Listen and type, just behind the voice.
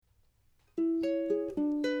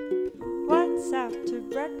What's after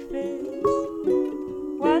breakfast?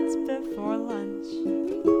 What's before lunch?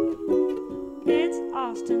 It's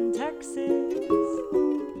Austin, Texas.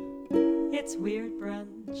 It's Weird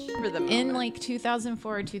Brunch. In like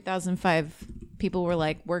 2004 or 2005, people were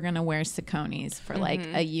like, we're going to wear Saucony's for like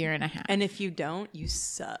a year and a half. And if you don't, you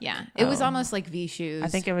suck. Yeah. It was almost like V shoes. I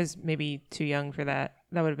think I was maybe too young for that.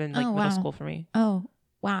 That would have been like middle school for me. Oh,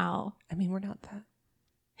 wow. I mean, we're not that.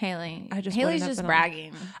 Haley. Wouldn't Haley's have just been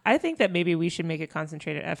bragging. I think that maybe we should make a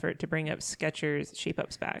concentrated effort to bring up Skechers shape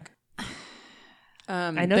ups back.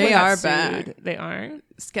 I know they are sued. back. They aren't.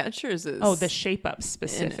 Skechers is. Oh, the shape ups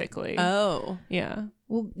specifically. Oh, Yeah.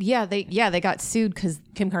 Well, they got sued because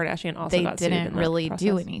Kim Kardashian also they got sued in didn't that really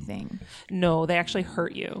do process. anything. No, they actually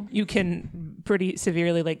hurt you. You can pretty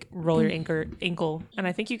severely like roll your ankle, and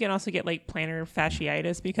I think you can also get like plantar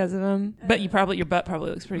fasciitis because of them. But your butt probably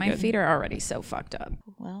looks pretty My good. feet are already so fucked up.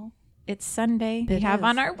 Well, it's Sunday. We It have is.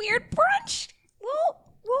 on our weird brunch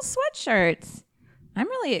little sweatshirts. I'm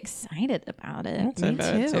really excited about it. Me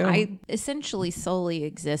too. I essentially solely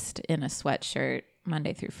exist in a sweatshirt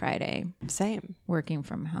Monday through Friday, same. working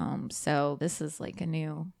from home. So this is like a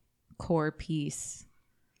new core piece.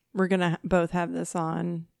 We're gonna both have this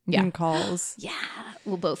on in calls. Yeah,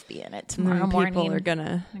 we'll both be in it And then tomorrow morning. people are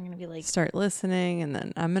gonna I'm gonna be like, start listening, and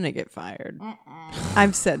then I'm gonna get fired.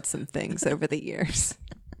 I've said some things over the years.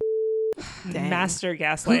 Dang. Master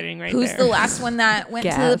gaslighting right who's there. the last one that went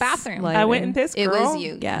to the bathroom? Gaslighting. I went and pissed, It girl. was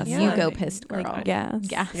you. Gas. You Yeah. go pissed, girl. Gas.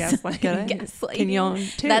 Gaslighting. Get it? Gaslighting. Can y'all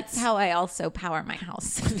That's how I also power my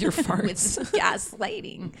house. With your farts. with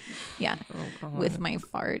gaslighting. Yeah. God. With my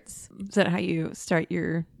farts. Is that how you start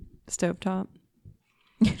your stovetop?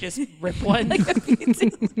 Just rip one. Just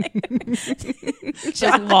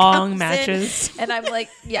Just long matches. And I'm like,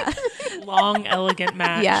 yeah. Long, elegant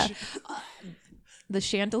match. Yeah. The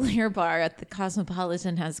Chandelier Bar at the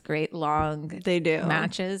Cosmopolitan has great long They do.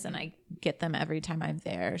 matches, and I get them every time I'm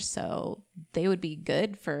there. So they would be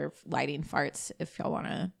good for lighting farts if y'all want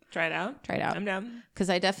to Try it out. try it out. I'm down. Because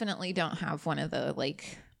I definitely don't have one of the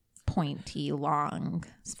like pointy, long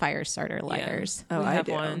fire starter lighters. Oh, we I have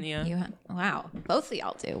do. one. Yeah. You wow. Both of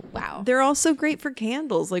y'all do. Wow. They're also great for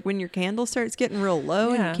candles. Like when your candle starts getting real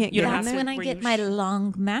low Yeah. and you can't You get don't in have That's there. when I where get you my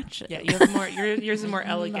long matches. Yeah, you have more. Yours is more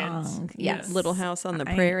elegant. Long. Yes. Little house on the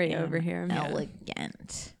I prairie am over here.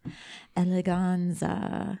 Elegant.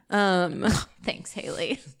 Eleganza. Thanks,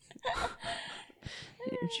 Haley.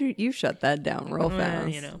 You shut that down real Well,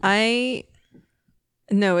 fast. you know. I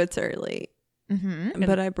know it's early, Mm-hmm.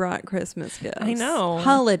 but I brought Christmas gifts. I know.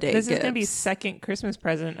 Holiday This gifts. is gonna be second Christmas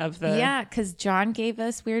present of the Yeah, because John gave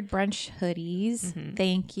us Weird Brunch hoodies. Mm-hmm.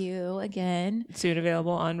 Thank you again. soon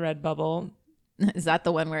available on Redbubble. Is that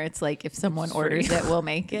the one where it's like if someone It's free. orders it, we'll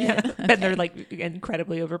make it? Yeah, Okay. and they're like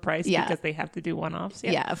incredibly overpriced Yeah. because they have to do one-offs.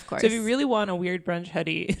 Yeah, of course. So if you really want a Weird Brunch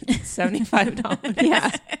hoodie, it's $75. Yeah.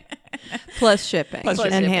 Plus shipping Plus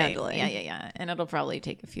and shipping. handling. Yeah. And it'll probably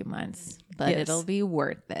take a few months, but Yes. it'll be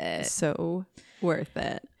worth it. So worth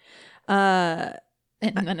it. And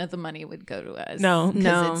none of the money would go to us. No. Because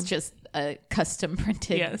No. it's just a custom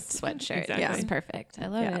printed Yes, sweatshirt. exactly. Yeah, it's perfect. I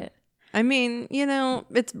love Yeah. it. I mean,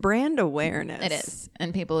 it's brand awareness. It is.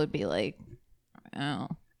 And people would be like, oh,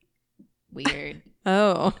 weird.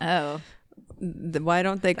 Oh, Oh, why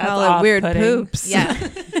don't they That's call it weird off-putting. poops? yeah.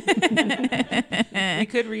 We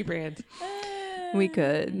could rebrand. We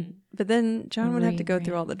could. But then John would have to go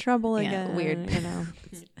through all the trouble Yeah, again. weird.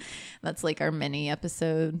 That's like our mini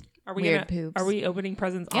episode. Are we Weird gonna, poops. Are we opening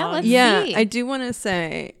presents Yeah, on? let's- Yeah, see. I do want to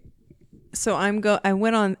say, so I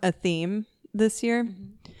went on a theme this year,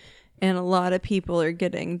 and a lot of people are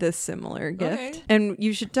getting this similar gift. Okay. And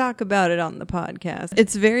you should talk about it on the podcast.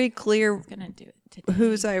 It's very clear I'm going to do it today.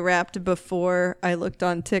 whose I wrapped before I looked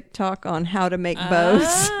on TikTok on how to make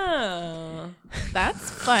bows. Oh. That's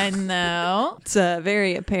fun, though. It's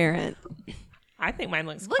very apparent. I think mine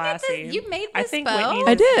looks Look classy. at this. You made I this think bow?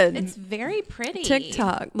 Whitney I did. It's very pretty.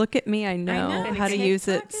 TikTok. Look at me. I know, know. how to TikTok use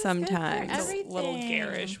it is good for sometimes. It's a little everything.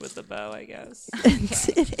 garish with the bow, I guess.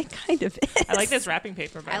 It kind of is. I like this wrapping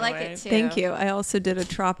paper, by I the like way. it too. Thank you. I also did a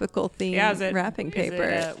tropical theme Yeah, is it wrapping is paper.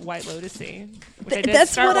 it, White Lotusy, which I did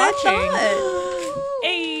That's start what I watching. thought.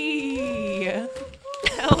 Hey,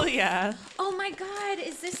 hell yeah, Oh my God.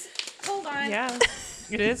 Is this. Hold on. yeah.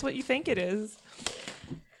 It is what you think it is.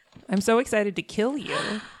 I'm so excited to kill you.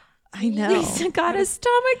 I know. Lisa got us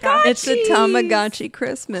Tamagotchi. It's a Tamagotchi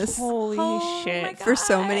Christmas Holy Oh shit! my for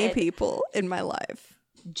so many God. people in my life.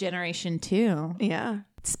 Generation 2. Yeah.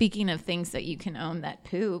 Speaking of things that you can own that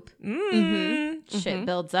poop, Mm-hmm. shit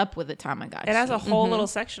builds up with a Tamagotchi. It has a whole little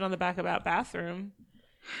section on the back about bathroom.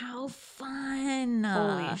 How fun.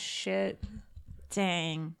 Holy shit!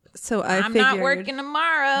 Dang. So I'm not working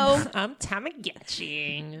tomorrow. I'm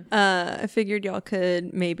Tamagotchi. I figured y'all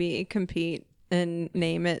could maybe compete and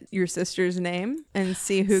name it your sister's name and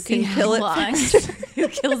see who can kill it faster. Who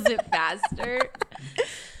kills it faster?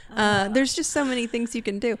 There's just so many things you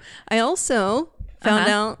can do. I also found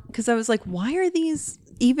out, because I was like, why are these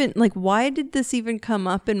even, like, why did this even come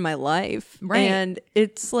up in my life? Right. And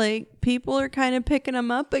it's like people are kind of picking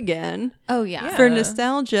them up again Oh yeah. for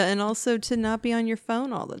nostalgia, and also to not be on your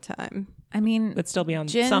phone all the time. I mean, But still be on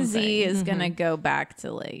Gen something. Z is gonna go back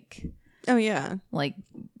to like Oh yeah.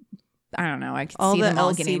 I don't know. I could All see the them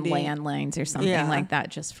all getting LCD. landlines or something Yeah. like that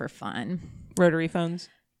just for fun. Rotary phones.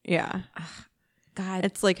 Yeah. God,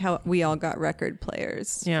 It's like how we all got record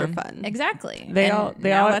players Yeah. for fun. exactly. They And all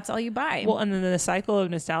now that's all you buy. Well, and then the cycle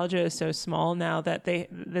of nostalgia is so small now that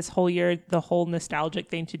this whole year, the whole nostalgic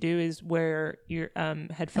thing to do is wear your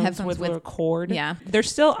headphones with a cord. yeah. They're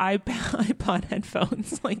still iPod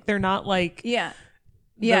headphones. Like they're not like yeah.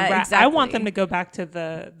 the Yeah, exactly. I want them to go back to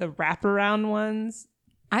the wraparound ones.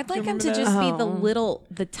 I'd like them remember to those? just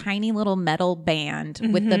be the tiny little metal band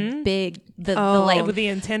with the big, the Oh. like With the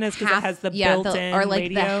antennas because it half, has the yeah, built-in or like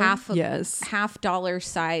radio. the Yes. $50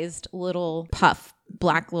 sized little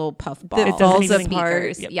black little puff ball. That falls speakers.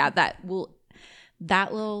 apart. Yep. Yeah,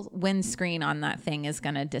 that little windscreen on that thing is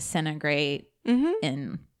going to disintegrate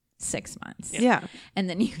in 6 months. Yeah. And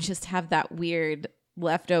then you just have that weird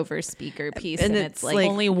leftover speaker piece, and it's like, like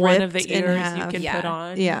Only one of the ripped in ears you half. can Yeah. put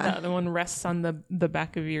on. Yeah. The other one rests on the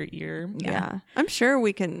back of your ear. Yeah. I'm sure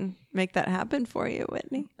we can make that happen for you,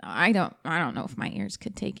 Whitney. I don't know if my ears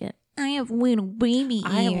could take it. I have little baby ears.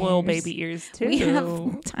 I have little baby ears too. We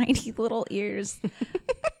have tiny little ears.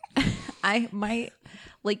 my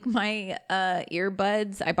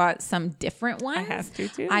earbuds, I bought some different ones. I have to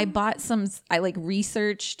too. I like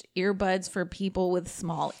researched earbuds for people with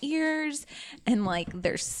small ears, and like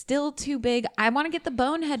they're still too big. I want to get the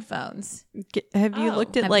bone headphones. Have you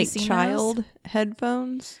looked at Have you like seen child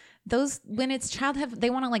headphones? Those, when it's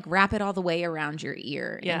they want to like wrap it all the way around your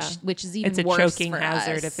ear, and Yeah. which is even it's a worse choking for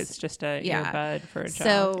hazard us. if it's just a Yeah. earbud for a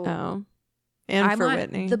child. So Oh. And I for want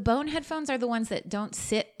Whitney. the bone headphones are the ones that don't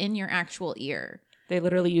sit in your actual ear. They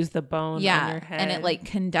literally use the bone on Yeah, your head. and it like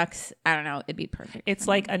conducts. I don't know. It'd be perfect. It's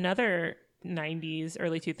like another 90s,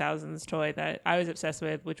 early 2000s toy that I was obsessed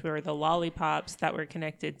with, which were the lollipops that were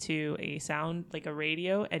connected to a sound, like a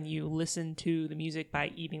radio, and you listen to the music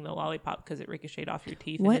by eating the lollipop because it ricocheted off your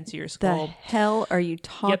teeth and what into your the skull. hell are you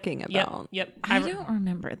talking Yep, about? Yep. I don't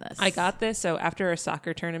remember this. I got this. So after a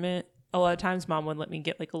soccer tournament, a lot of times mom would let me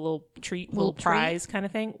get like a little treat, little prize kind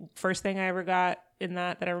of thing. First thing I ever got in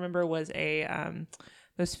that I remember was a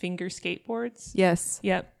those finger skateboards. Yes.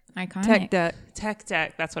 Yep. iconic. Tech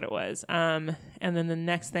Deck, that's what it was. And then the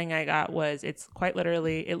next thing I got was, it's quite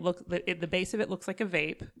literally, the base of it looks like a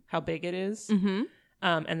vape, how big it is. Mm-hmm.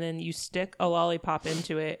 And then you stick a lollipop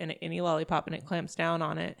into it, and any lollipop, and it clamps down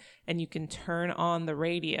on it, and you can turn on the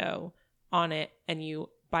radio on it, and you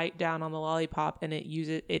bite down on the lollipop, and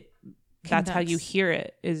that's how you Conducts. hear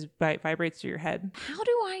it, is vibrates through your head. How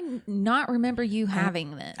do I not remember you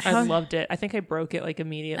having this? I loved it. I think I broke it like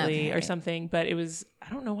immediately or Okay. something, but it was,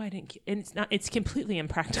 I don't know why I didn't. And it's completely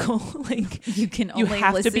impractical. Like You can you only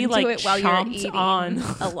have to listen be like it while you're chomped eating on.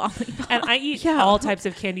 a lollipop. And I eat Yeah. all types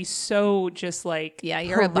of candy so just like Yeah,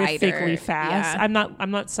 you're a biter. horrifically fast. Yeah.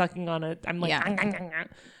 I'm not sucking on it. I'm like Yeah.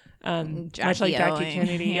 much like Jackie Oing.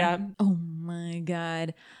 Kennedy. Yeah. Oh my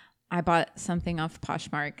God. I bought something off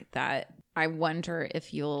Poshmark that I wonder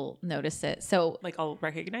if you'll notice it. So Like I'll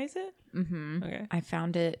recognize it. mhm. Okay. I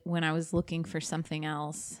found it when I was looking for something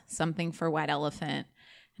else, something for White Elephant.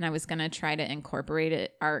 And I was going to try to incorporate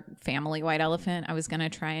it, our family White Elephant. I was going to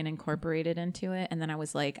try and incorporate it into it. And then I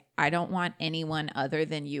was like, I don't want anyone other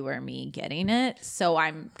than you or me getting it. So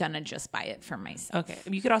I'm going to just buy it for myself. Okay.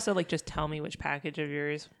 You could also like just tell me which package of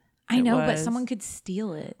yours. I it know, but was. someone could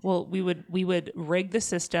steal it. Well, we would rig the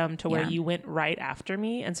system to where Yeah. you went right after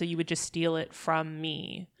me, and so you would just steal it from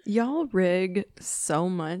me. Y'all rig so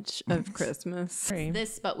much of Christmas.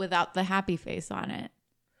 This, but without the happy face on it.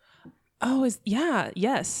 Oh,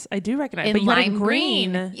 yes, I do recognize. In but you had a lime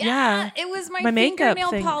green. Yeah. It was my makeup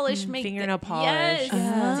fingernail thing. polish makeup. Fingernail polish. Yes.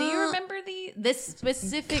 Yeah. Do you remember this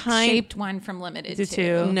specific Kind- shaped one from Limited Did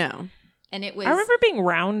Too? too. No. And it was. I remember being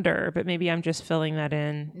rounder, but maybe I'm just filling that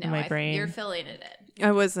in my brain. You're filling it in.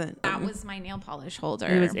 I wasn't. That was my nail polish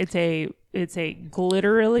holder. It's a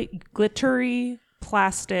glittery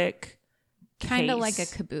plastic, kind of case. like a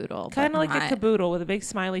caboodle. kind but of like a not- caboodle with a big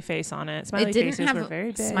smiley face on it. Smiley It didn't faces have were a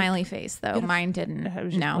very big. smiley face though. Mine didn't. It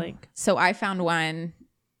was just No. blank. So I found one.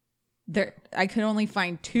 There, I could only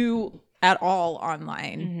find two at all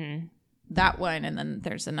online. that one, and then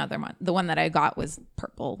there's another one. The one that I got was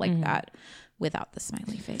purple like that without the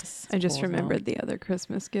smiley face. I just Cool as well. remembered the other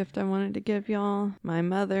Christmas gift I wanted to give y'all. My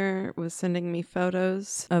mother was sending me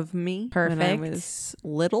photos of me when I Perfect. was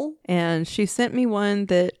little, and she sent me one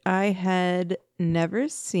that I had never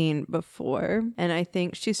seen before, and I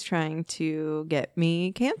think she's trying to get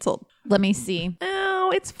me canceled. Let me see.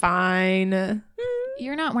 Oh, it's fine.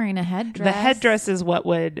 You're not wearing a headdress. The headdress is what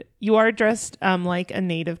would you are dressed like a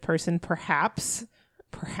native person, perhaps.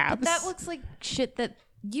 But that looks like shit that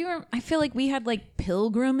I feel like we had like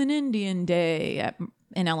Pilgrim and Indian Day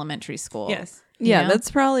in elementary school. Yes. Yeah, know? that's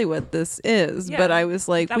probably what this is. Yeah, but I was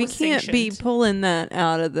like, that we was can't be sanctioned. pulling that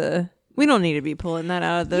out of the. We don't need to be pulling that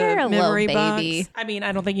out of the You're a memory little box. baby. I mean,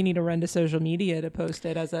 I don't think you need to run to social media to post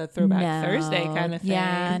it as a throwback Thursday kind of thing.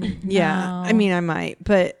 Yeah. Yeah, I mean, I might,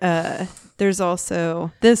 but there's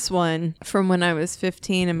also this one from when I was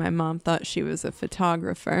 15, and my mom thought she was a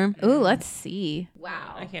photographer. Ooh, let's see.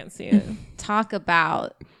 Wow. I can't see it. Talk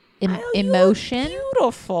about Oh, you look emotion.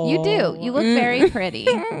 beautiful. You do. You look very pretty.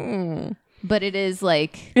 But it is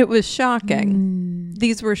like It was shocking.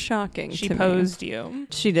 These were shocking. She to me. posed you.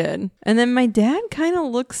 She did. And then my dad kind of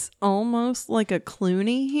looks almost like a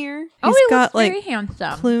Clooney here. oh, He's he got looks like very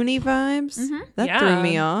handsome. Clooney vibes. That Yeah. threw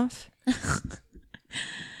me off.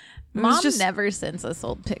 Mom just- never sends us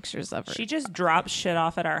old pictures of her. She just drops shit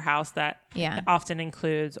off at our house that Yeah. often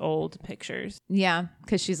includes old pictures. Yeah,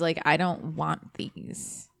 because she's like, I don't want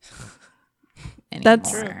these anymore.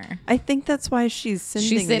 That's true. I think that's why she's sending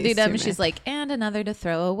She's sending these to them. me. She's like, and another to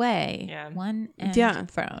throw away. Yeah. One and Yeah.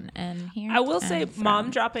 thrown. And here. I will say, and mom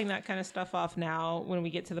thrown. dropping that kind of stuff off now, when we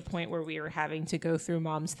get to the point where we are having to go through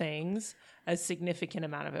mom's things, a significant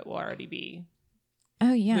amount of it will already be.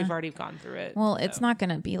 Oh, yeah. We've already gone through it. Well, it's not going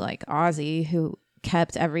to be like Ozzy, who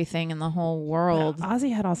kept everything in the whole world.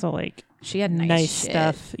 Ozzy had also like She had nice, nice shit.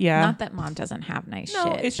 stuff. Yeah. Not that mom doesn't have nice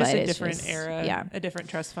no, shit. it's just but a different just- era. Yeah. A different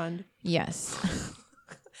trust fund. Yes.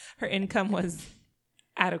 Her income was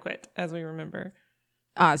adequate, as we remember.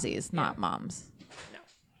 Ozzy's, not mom's. No.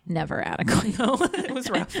 Never adequate. No, it was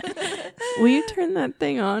rough. Will you turn that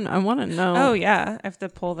thing on? I want to know. Oh yeah, I have to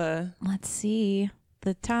pull the. Let's see.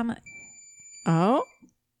 The time. Oh.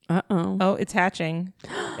 Uh-oh. Oh, it's hatching.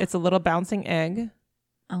 It's a little bouncing egg.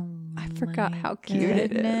 Oh, I forgot my how cute it is.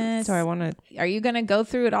 goodness. So I want to. Are you going to go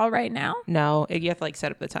through it all right now? No, you have to like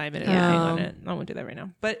set up the time and everything on it. I won't do that right now.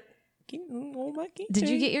 But Did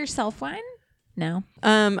you get yourself one? No.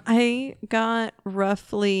 I got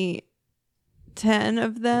roughly 10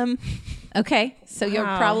 of them. Okay. So you're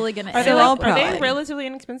Wow. probably going to. Are they, So like, I'll are they probably- relatively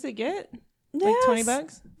inexpensive to get? Like Yes.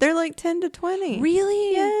 $20? They're like 10 to 20.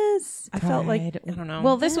 Really? Yes. I felt like I don't know.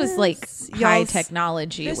 Well, this was like Yes. high Y'all's-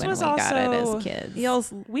 technology this when was we got it also- as kids.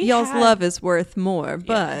 Y'all's We y'all's had- love is worth more, Yeah.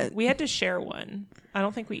 but we had to share one. I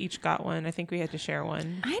don't think we each got one. I think we had to share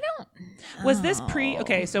one. I don't. Was this pre?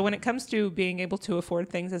 Okay, so when it comes to being able to afford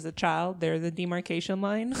things as a child, there's a demarcation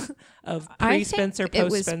line of pre Spencer, it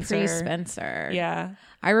post was Spencer. pre-Spencer. Yeah,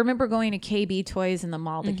 I remember going to KB Toys in the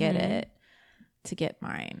mall to get Mm-hmm. it, to get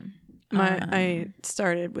mine. I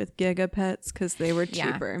started with Giga Pets because they were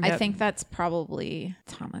Yeah, cheaper. I think that's probably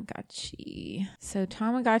Tamagotchi. So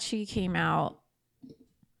Tamagotchi came out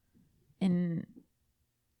in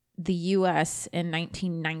the U.S. in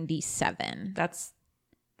 1997. that's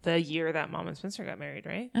the year that Mom and Spencer got married,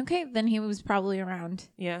 right? Okay, then he was probably around.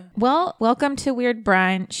 Yeah. Well, welcome to Weird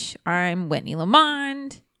Brunch. I'm Whitney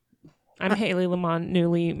Lamond. I'm Haley Lamont,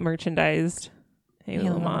 newly merchandised. Haley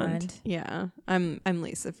Lamont. Yeah, I'm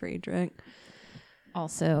Lisa Friedrich.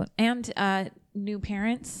 Also, and new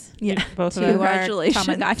parents Yeah, Both of to them. our Congratulations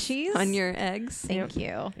Tamagotchis. on your eggs. Thank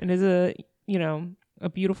you. It is a a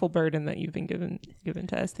beautiful burden that you've been given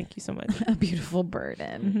to us. Thank you so much. A beautiful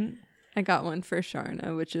burden. I got one for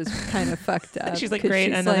Sharna, which is kind of fucked up. She's like, 'cause "Great,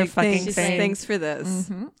 she's another like, fucking thanks, thing." thanks for this.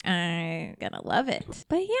 I'm gonna love it.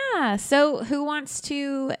 But yeah, so who wants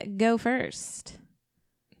to go first?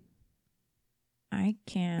 I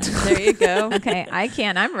can. There you go. Okay, I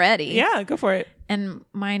can. I'm ready. Yeah, go for it. And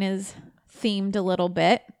mine is themed a little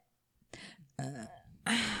bit.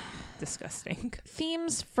 Disgusting.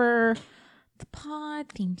 Themes for the pod,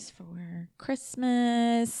 themes for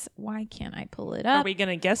Christmas. Why can't I pull it Are up? we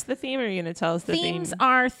gonna guess the theme, or are you gonna tell us the Themes theme?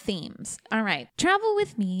 are themes. All right. Travel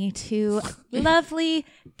with me to lovely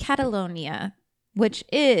Catalonia, which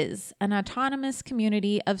is an autonomous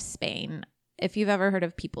community of Spain. If you've ever heard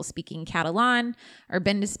of people speaking Catalan or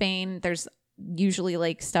been to Spain, there's usually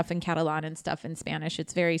like stuff in Catalan and stuff in Spanish.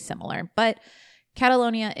 It's very similar. But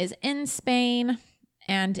Catalonia is in Spain,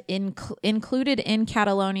 and included in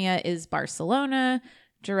Catalonia is Barcelona,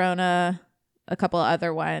 Girona, a couple of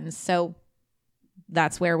other ones. So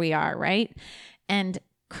that's where we are, right? And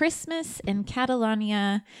Christmas in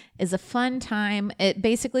Catalonia is a fun time. It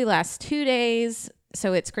basically lasts 2 days.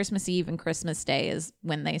 So it's Christmas Eve and Christmas Day is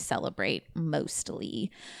when they celebrate mostly.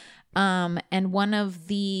 And one of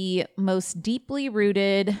the most deeply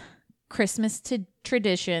rooted Christmas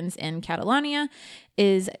traditions in Catalonia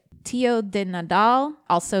is Tio de Nadal,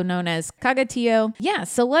 also known as Cagatio. Yeah,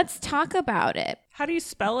 so let's talk about it. How do you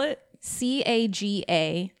spell it?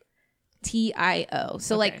 Cagatio.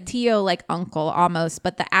 So Okay. like Tio, like uncle almost,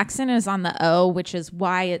 but the accent is on the O, which is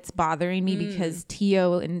why it's bothering me because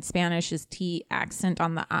Tio in Spanish is T accent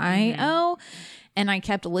on the I-O. And I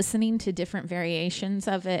kept listening to different variations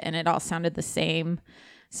of it and it all sounded the same.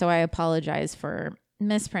 So I apologize for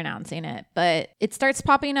mispronouncing it, but it starts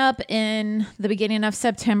popping up in the beginning of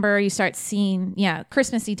September. You start seeing,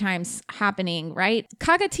 Christmassy times happening, right?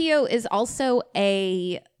 Cagatio is also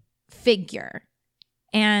a figure.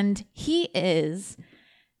 And he is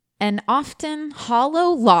an often hollow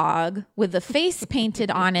log with a face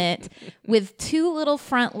painted on it with 2 little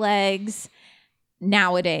front legs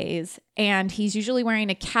nowadays. And he's usually wearing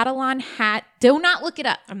a Catalan hat. Do not look it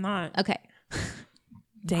up. I'm not. Okay.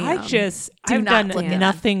 Damn. I've not done look it up.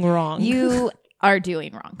 nothing wrong. You are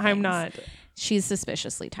doing wrong things. I'm not. She's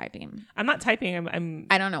suspiciously typing. I'm not typing. I'm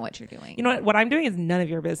I don't know what you're doing. You know what? What I'm doing is none of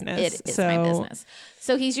your business. It is my business.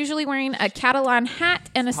 So he's usually wearing a Catalan hat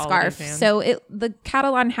and a Holiday scarf. fan. So the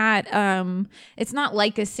Catalan hat, it's not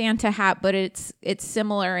like a Santa hat, but it's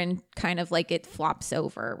similar and kind of like it flops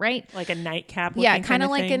over, right? Like a nightcap. Yeah, looking kind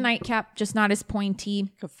of like thing. a nightcap, just not as pointy.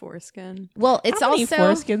 Like a foreskin. Well, it's How many also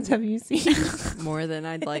foreskins have you seen? More than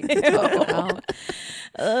I'd like to talk about.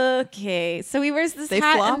 okay. So he wears this They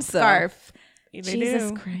hat flop, and though. scarf. They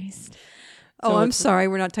Jesus do. Christ! Oh, I'm sorry.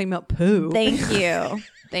 We're not talking about poo. Thank you,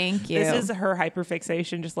 thank you. This is her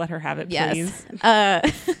hyperfixation. Just let her have it, please.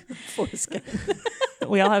 Yes. foreskin.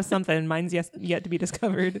 We all have something. Mine's yet to be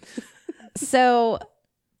discovered. So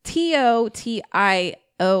Tio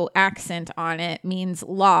accent on it means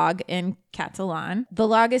log in Catalan. The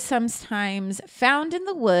log is sometimes found in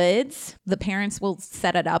the woods. The parents will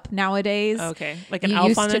set it up nowadays. Okay. Like an You elf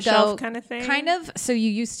used on to a shelf go- kind of thing? Kind of. So you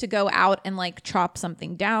used to go out and like chop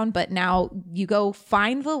something down, but now you go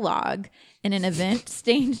find the log in an event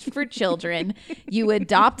staged for children. You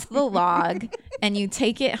adopt the log and you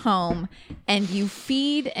take it home and you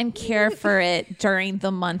feed and care for it during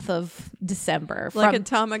the month of December. Like a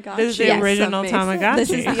From- Tamagotchi. This is the Yes. original Amazing. Tamagotchi. This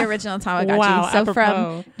is the original Tamagotchi. Wow, So apropos.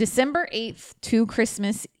 from December 8th to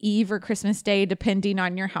Christmas Eve or Christmas Day, depending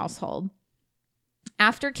on your household.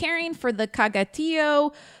 After caring for the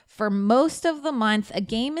Cagatio for most of the month, a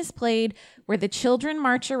game is played where the children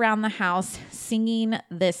march around the house singing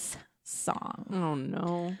this song. Oh,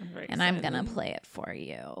 no. Very And I'm excited. going to play it for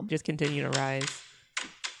you. Just continue to rise.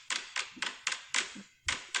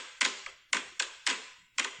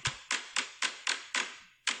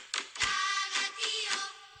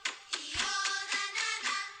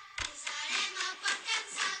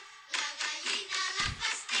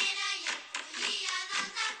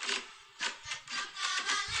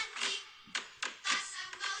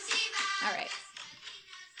 All right.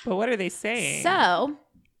 But what are they saying? So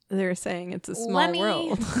They're saying it's a small let me,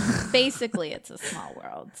 world. basically, it's a small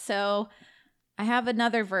world. So I have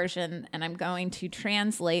another version and I'm going to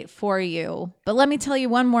translate for you. But let me tell you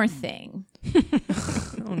one more thing.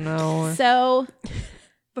 Oh, no. So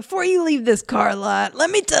Before you leave this car lot, let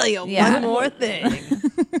me tell you Yeah. one more thing.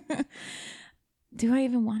 do I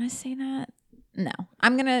even want to say that? No.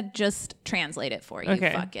 I'm going to just translate it for you.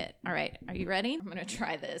 Okay. Fuck it. All right. Are you ready? I'm going to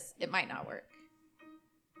try this. It might not work.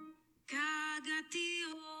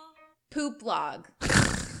 Poop log.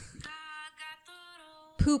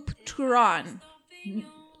 Poop turon.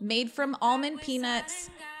 Made from almond peanuts.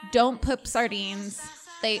 Don't poop sardines.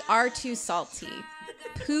 They are too salty.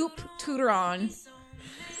 Poop turon.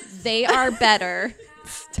 They are better.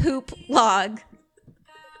 Poop log.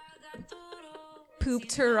 Poop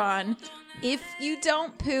turon. If you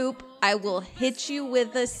don't poop, I will hit you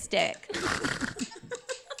with a stick.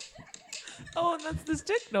 Oh, and that's the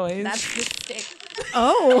stick noise. That's the stick.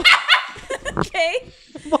 Oh. Okay.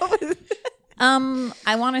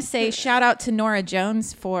 I want to say shout out to Nora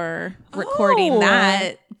Jones for recording Oh.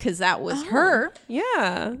 that because that was her.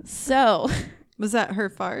 yeah. So Was that her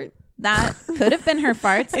fart? that could have been her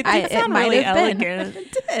farts. It did sound might really have been. elegant.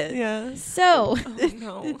 It did. Yeah. So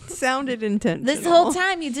No. It sounded intentional. this whole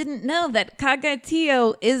time you didn't know that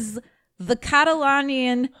Cagatio is the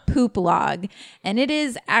Catalanian poop log, and it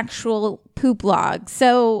is actual poop log.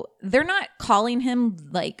 So they're not calling him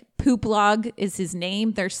like Poop Log is his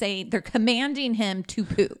name. They're commanding him to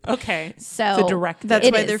poop. Okay. So it's a direct. That's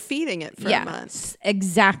It why is. they're feeding it for a month.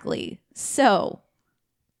 Exactly. So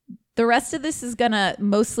the rest of this is going to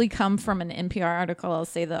mostly come from an NPR article. I'll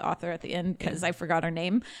say the author at the end because I forgot her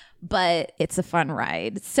name, but it's a fun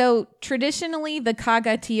ride. So traditionally, the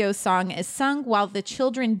Kagatiyo song is sung while the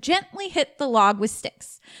children gently hit the log with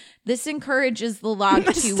sticks. This encourages the log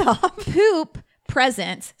to poop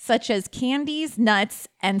presents such as candies, nuts,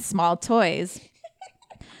 and small toys.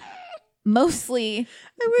 Mostly,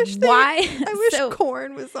 I wish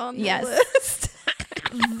corn was on the list.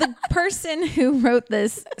 The person who wrote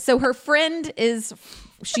this, so her friend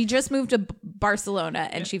she just moved to Barcelona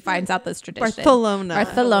and she finds out this tradition.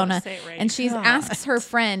 Barcelona. Say it right. And she asks her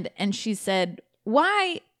friend and she said,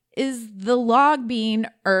 why is the log being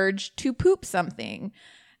urged to poop something?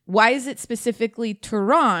 Why is it specifically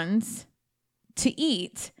turons to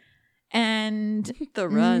eat? And The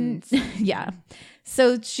runs. yeah.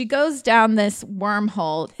 So she goes down this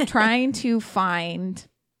wormhole trying to find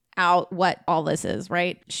out what all this is,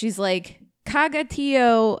 right? She's like,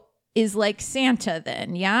 Kagatiyo is like Santa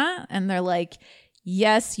then, yeah? And they're like,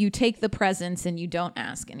 yes, you take the presents and you don't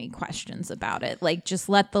ask any questions about it. Like, just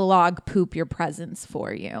let the log poop your presents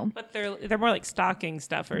for you. But they're more like stocking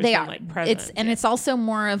stuffers They than are. like presents. It's also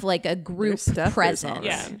more of like a group stuffers present. on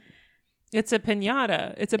yeah. It's a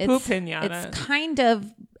piñata. It's a poop piñata. It's kind of,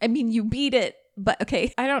 I mean, you beat it, but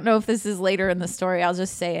okay. I don't know if this is later in the story. I'll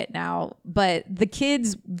just say it now. But the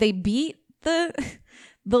kids, they beat the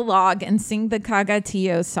log and sing the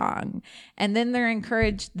Kagatiyo song. And then they're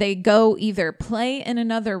encouraged, they go either play in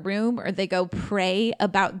another room or they go pray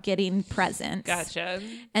about getting presents. Gotcha.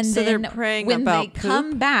 And So then they're praying when about they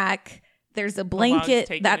come back, there's a blanket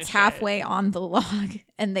taking that's a shit. halfway on the log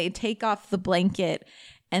and they take off the blanket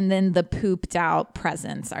and then the pooped out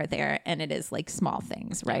presents are there and it is like small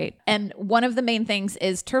things, right? And one of the main things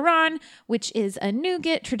is turon, which is a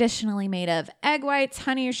nougat traditionally made of egg whites,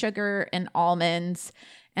 honey, sugar, and almonds.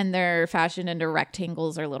 And they're fashioned into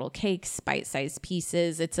rectangles or little cakes, bite-sized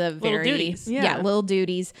pieces. It's a very duties. little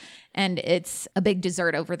duties. And it's a big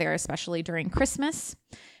dessert over there, especially during Christmas.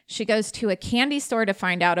 She goes to a candy store to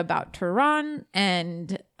find out about turon,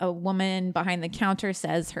 and a woman behind the counter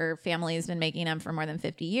says her family has been making them for more than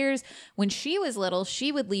 50 years. When she was little,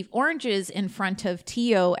 she would leave oranges in front of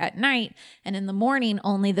Tio at night, and in the morning,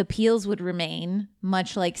 only the peels would remain,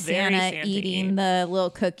 much like Very Santa Santa-y. eating the little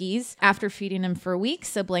cookies. After feeding him for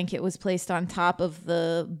weeks, a blanket was placed on top of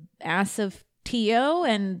the ass of Tio,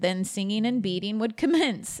 and then singing and beating would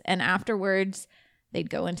commence. And afterwards, they'd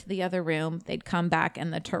go into the other room, they'd come back,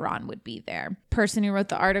 and the turon would be there. Person who wrote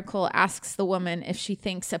the article asks the woman if she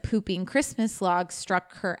thinks a pooping Christmas log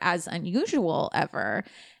struck her as unusual ever.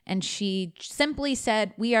 And she simply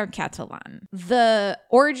said, we are Catalan. The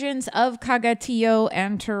origins of Kagatiyo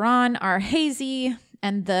and turon are hazy,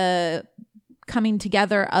 and the coming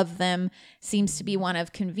together of them seems to be one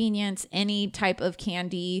of convenience. Any type of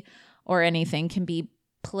candy or anything can be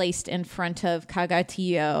placed in front of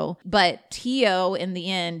Kagatiyo, but Tio in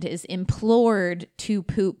the end is implored to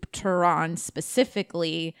poop turon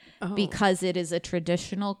specifically because it is a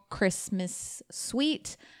traditional Christmas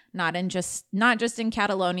sweet, not just in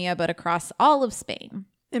Catalonia, but across all of Spain.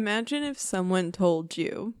 Imagine if someone told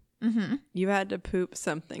you you had to poop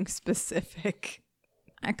something specific.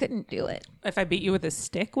 I couldn't do it. If I beat you with a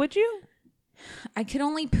stick, would you? I could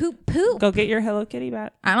only poop. Go get your Hello Kitty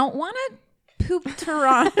bat. I don't want to poop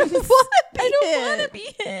turons. I don't want to be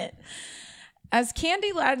hit. As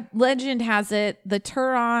candy legend has it, the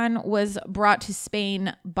turon was brought to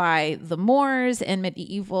Spain by the Moors in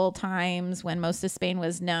medieval times when most of Spain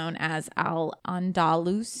was known as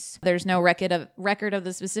Al-Andalus. There's no record of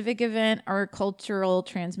the specific event or cultural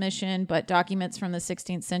transmission, but documents from the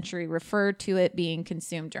 16th century refer to it being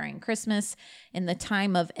consumed during Christmas in the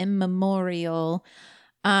time of immemorial.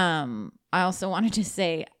 I also wanted to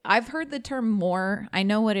say, I've heard the term Moor. I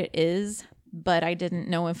know what it is, but I didn't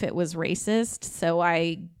know if it was racist. So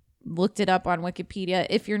I looked it up on Wikipedia.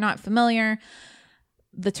 If you're not familiar,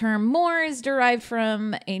 the term Moor is derived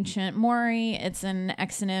from ancient Mori. It's an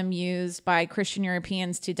exonym used by Christian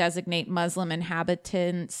Europeans to designate Muslim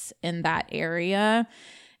inhabitants in that area.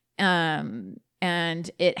 And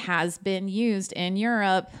it has been used in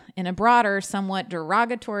Europe in a broader, somewhat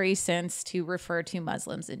derogatory sense to refer to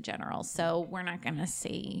Muslims in general. So we're not going to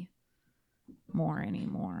say more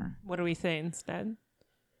anymore. What do we say instead?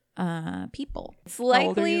 People. It's old are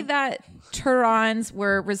likely you? that turons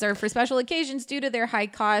were reserved for special occasions due to their high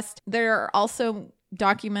cost. There are also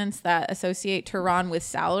documents that associate Tehran with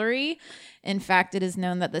salary. In fact, it is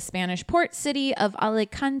known that the Spanish port city of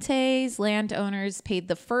Alicante's landowners paid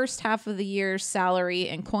the first half of the year's salary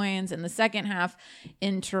in coins and the second half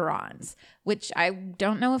in Tehran's, which I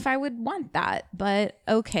don't know if I would want that, but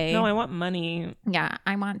okay. No, I want money. Yeah,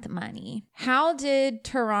 I want the money. How did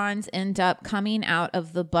Tehran's end up coming out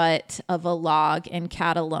of the butt of a log in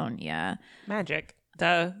Catalonia? Magic.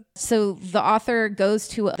 Duh. So the author goes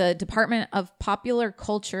to the Department of Popular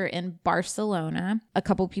Culture in Barcelona. A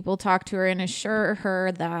couple people talk to her and assure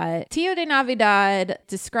her that Tio de Navidad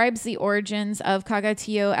describes the origins of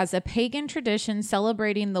Cagatillo as a pagan tradition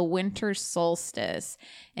celebrating the winter solstice.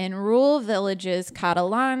 In rural villages,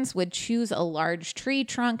 Catalans would choose a large tree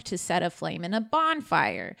trunk to set aflame in a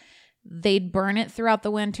bonfire. They'd burn it throughout the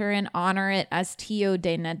winter and honor it as Tio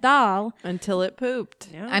de Nadal. Until it pooped.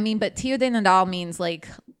 Yeah. I mean, but Tio de Nadal means like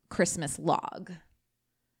Christmas log.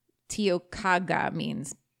 Tio Caga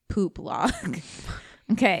means poop log.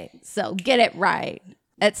 Okay, so get it right.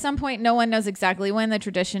 At some point, no one knows exactly when the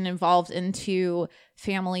tradition evolved into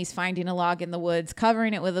families finding a log in the woods,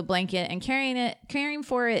 covering it with a blanket, and caring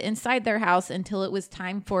for it inside their house until it was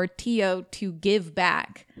time for Tio to give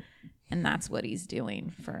back. And that's what he's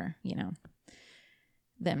doing for,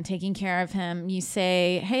 them taking care of him. You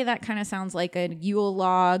say, hey, that kind of sounds like a Yule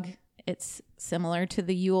log. It's similar to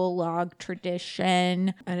the Yule log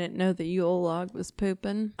tradition. I didn't know the Yule log was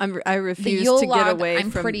pooping. I The refuse Yule to log, get away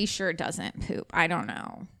I'm from... pretty sure doesn't poop. I don't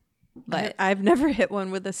know. But I've never hit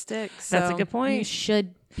one with a stick. So. That's a good point. you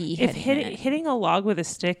should be If hitting it. hitting a log with a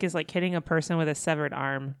stick is like hitting a person with a severed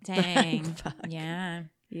arm. Dang. Yeah.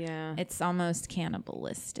 Yeah. It's almost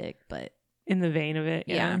cannibalistic, but In the vein of it.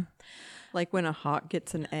 yeah. Like when a hawk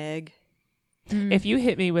gets an egg. If you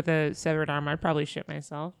hit me with a severed arm, I'd probably shit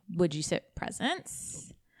myself. Would you sit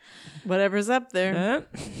presents? Whatever's up there.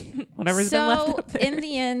 Whatever's been left up there. In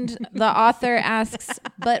the end, the author asks,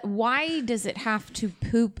 but why does it have to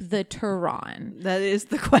poop the Tehran? That is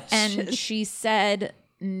the question. And she said,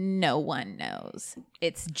 no one knows.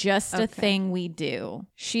 It's just a thing we do.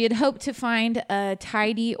 She had hoped to find a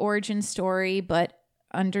tidy origin story, but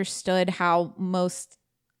understood how most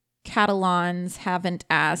Catalans haven't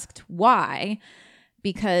asked why,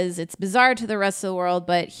 because it's bizarre to the rest of the world,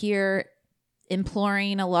 but here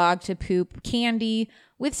imploring a log to poop candy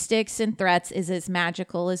with sticks and threats is as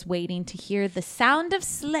magical as waiting to hear the sound of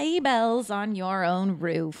sleigh bells on your own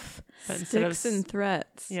roof. But instead of Sticks and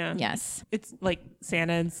threats. yeah. Yes. It's like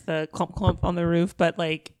Santa and the clump clump on the roof, but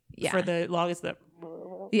like Yeah. for the log, it's the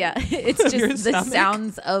Yeah, it's Of your just the stomach.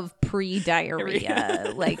 sounds of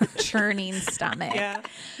pre-diarrhea, like churning stomach. yeah.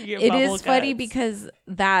 You get It bubble is funny guts. because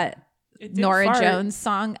that It did Nora fart. Jones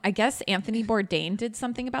song, I guess Anthony Bourdain did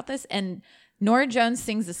something about this, and Nora Jones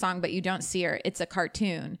sings the song, but you don't see her. It's a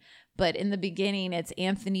cartoon. But in the beginning, it's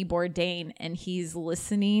Anthony Bourdain, and he's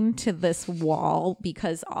listening to this wall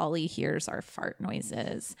because all he hears are fart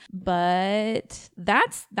noises. But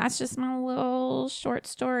that's just my little short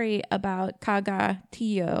story about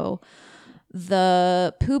Cagatillo,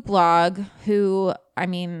 the poop log, who, I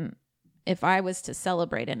mean, if I was to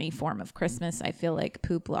celebrate any form of Christmas, I feel like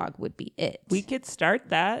poop log would be it. We could start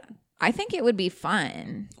that. I think it would be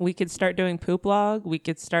fun. We could start doing poop log. We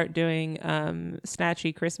could start doing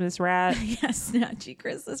snatchy Christmas rat. Yes, Snatchy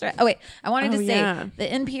Christmas. Right. Oh, wait. I wanted Oh, to say yeah. the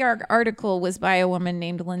NPR article was by a woman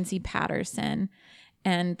named Lindsay Patterson.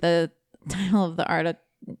 And the title of the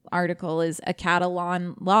article is A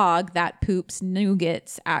Catalan Log That Poops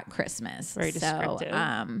Nougats at Christmas. Very descriptive.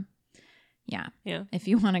 Yeah. Yeah. If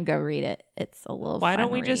you want to go read it, it's a little Why fun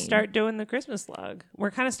don't we just read. start doing the Christmas log?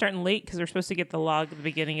 We're kind of starting late because we're supposed to get the log at the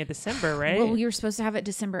beginning of December, right? Well, you were supposed to have it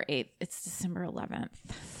December 8th. It's December 11th.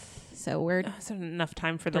 So we're Is there enough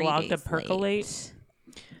time for the 3 log to days percolate? late.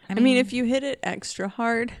 I mean, if you hit it extra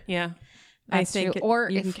hard, Yeah. I That's think true. Or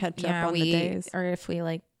you if, can catch yeah, up on the days. Or if we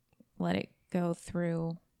like let it go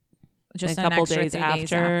through just a an couple extra days 3 after.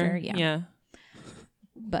 days after. Yeah. Yeah.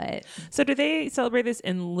 But So do they celebrate this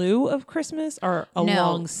in lieu of Christmas or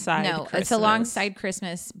alongside No, Christmas? it's alongside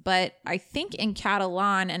Christmas. But I think in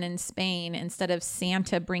Catalan and in Spain, instead of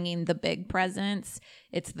Santa bringing the big presents,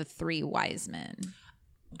 it's the 3 wise men.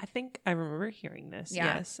 I think I remember hearing this.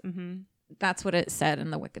 Yeah. Yes. Mm-hmm. That's what it said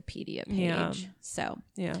in the Wikipedia page. Yeah. So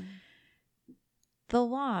Yeah. the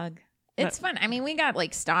log. It's fun. I mean, we got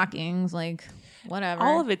like stockings, like whatever.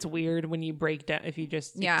 All of it's weird when you break down, if you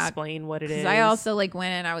just Yeah. explain what it is. Because I also like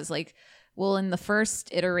went and I was like, well, in the first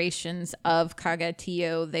iterations of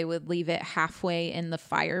Cagatillo, they would leave it halfway in the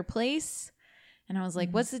fireplace. And I was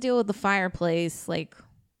like, what's the deal with the fireplace? Like,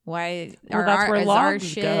 why Well, that's where is our logs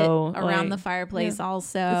shit go, around like, the fireplace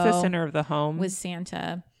also? It's the center of the home. with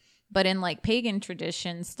Santa. But in like pagan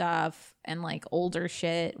tradition stuff and like older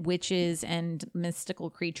shit, witches and mystical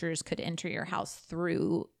creatures could enter your house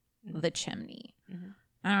through the chimney.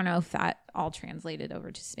 I don't know if that all translated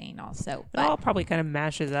over to Spain also. It all probably kind of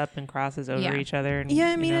mashes up and crosses over each other. And, Yeah,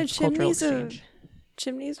 I mean, cultural exchange.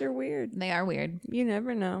 chimneys are weird. They are weird. You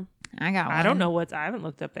never know. I got one. I don't know I haven't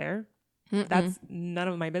looked up there. That's none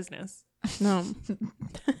of my business. No.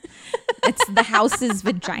 It's the house's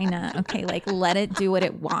vagina. Okay, like let it do what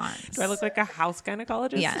it wants. Do I look like a house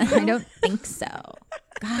gynecologist? Yeah, I don't think so.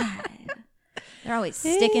 God. They're always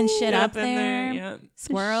sticking shit up in there. Yep.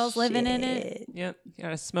 Squirrels living in it. Yep. You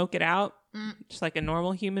gotta smoke it out. Just like a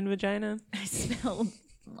normal human vagina. I spilled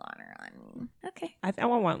water on me. Okay. I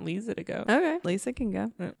want Lisa to go. Okay. Lisa can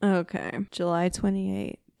go. Yeah. Okay. July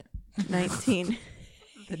 28th, 19.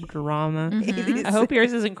 The drama. Mm-hmm. I hope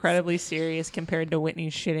yours is incredibly serious compared to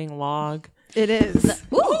Whitney's shitting log. It is.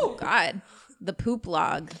 Ooh, God. The poop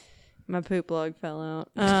log. My poop log fell out.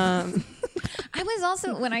 I was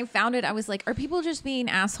also, when I found it, I was like, are people just being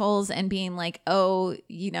assholes and being like, oh,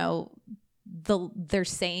 you know, they're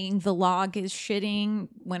saying the log is shitting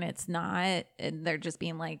when it's not, and they're just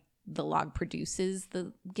being like, the log produces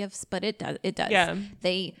the gifts, but it does. Yeah.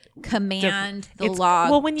 They command the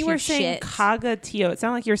log. Well, when you to were saying shit. kaga tio, it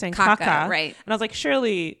sounded like you were saying Kaka, caca. right. And I was like,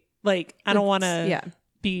 surely, like, I don't want to yeah.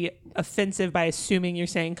 be offensive by assuming you're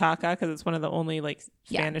saying caca because it's one of the only, like,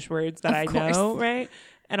 Spanish words that Of I course. know, right?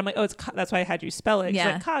 And I'm like, oh, that's why I had you spell it.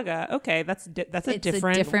 Yeah. Like, kaga. Okay, that's a It's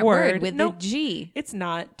different word with Nope, a G, it's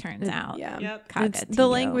not. turns out. Yeah. Yep. Kaga It's, tio. the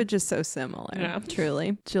language is so similar. Yeah.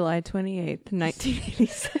 Truly. July 28th,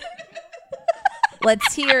 1987.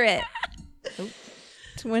 Let's hear it.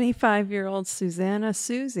 25-year-old Susanna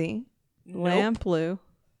Susie Lamplugh.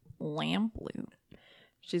 Lamplugh.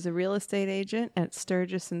 She's a real estate agent at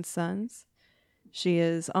Sturgis and Sons. She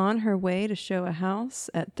is on her way to show a house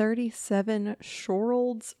at 37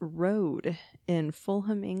 Shorolds Road in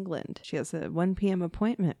Fulham, England. She has a 1 p.m.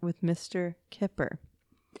 appointment with Mr. Kipper.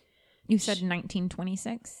 You said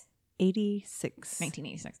 1926? 86.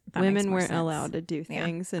 1986. That makes Women more weren't sense. allowed to do Yeah.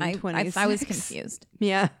 things in I 26. was confused.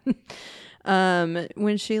 Yeah.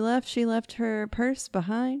 When she left her purse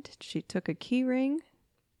behind. She took a key ring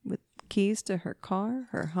with keys to her car,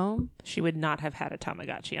 her home. She would not have had a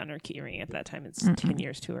Tamagotchi on her keyring at that time. It's 10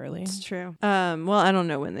 years too early. It's true. Well, I don't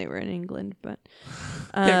know when they were in England, but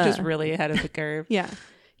They're just really ahead of the curve. yeah,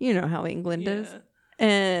 you know how England is.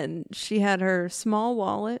 And she had her small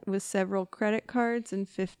wallet with several credit cards and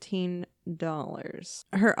 $15.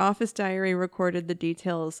 Her office diary recorded the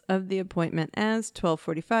details of the appointment as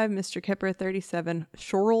 12:45, Mr. Kipper, 37,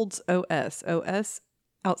 Shorolds OS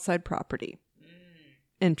outside property.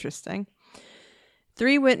 Interesting.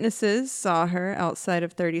 3 witnesses saw her outside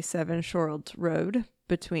of 37 Shorolds Road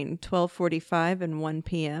between 12:45 and 1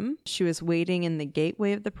 p.m. She was waiting in the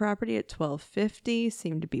gateway of the property at 12:50,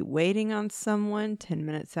 seemed to be waiting on someone. 10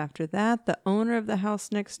 minutes after that, the owner of the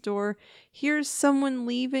house next door hears someone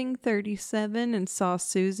leaving 37 and saw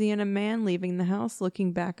Susie and a man leaving the house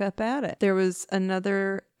looking back up at it. There was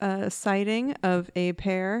another sighting of a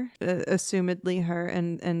pair, assumedly her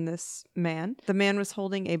and this man. The man was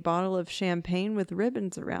holding a bottle of champagne with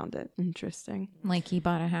ribbons around it. Interesting. Like he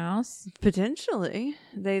bought a house? Potentially.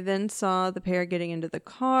 They then saw the pair getting into the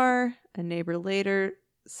car. A neighbor later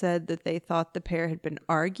said that they thought the pair had been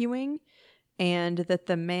arguing and that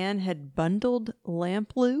the man had bundled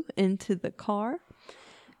Lamplugh into the car.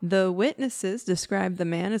 The witnesses described the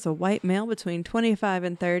man as a white male between 25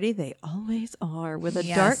 and 30. They always are, with a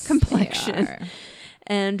dark Yes, complexion they are.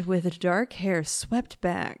 and with dark hair swept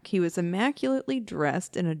back. He was immaculately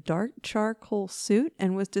dressed in a dark charcoal suit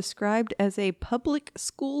and was described as a public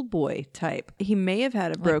schoolboy type. He may have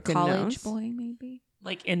had a broken like college nose. boy, maybe?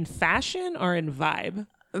 Like in fashion or in vibe?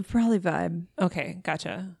 Probably vibe. Okay,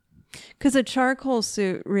 gotcha. Because a charcoal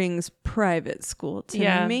suit rings private school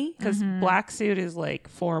to me. because black suit is like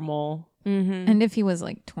formal. And if he was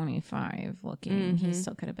like 25 looking, he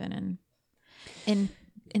still could have been in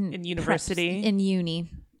university. preps, in uni.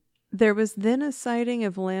 There was then a sighting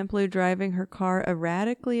of Lamplugh driving her car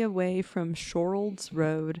erratically away from Shorolds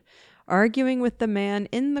Road, arguing with the man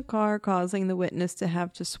in the car, causing the witness to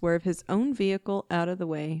have to swerve his own vehicle out of the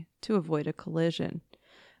way to avoid a collision.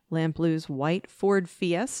 Lamplugh's white Ford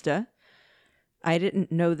Fiesta. I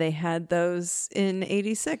didn't know they had those in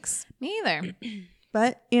 86. Me either.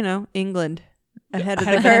 But, England. Ahead of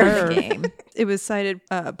the Ahead of curve. the Game. It was sighted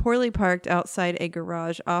poorly parked outside a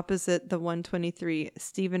garage opposite the 123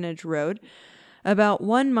 Stevenage Road, about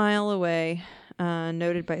 1 mile away,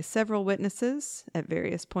 noted by several witnesses at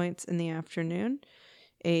various points in the afternoon.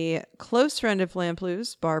 A close friend of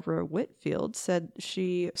Lamplu's, Barbara Whitfield, said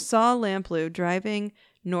she saw Lamplu driving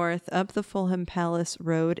north up the Fulham Palace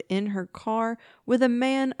Road in her car with a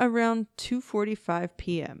man around 2:45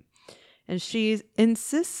 p.m. And she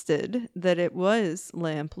insisted that it was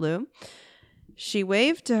Lamplu. She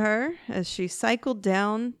waved to her as she cycled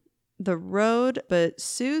down the road, but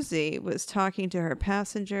Susie was talking to her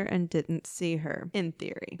passenger and didn't see her, in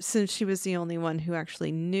theory. Since she was the only one who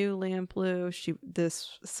actually knew Lamplu,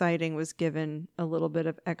 this sighting was given a little bit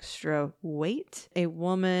of extra weight. A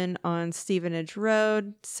woman on Stevenage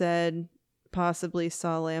Road said possibly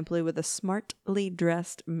saw Lamplu with a smartly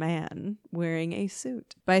dressed man wearing a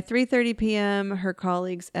suit. By 3:30 p.m., her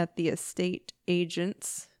colleagues at the estate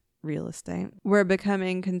agents real estate were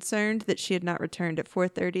becoming concerned that she had not returned. At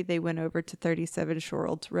 4:30, they went over to 37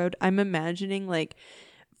 Shorolds Road. I'm imagining like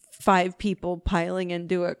 5 people piling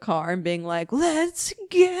into a car and being like, let's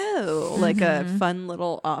go, like a fun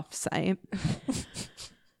little offsite.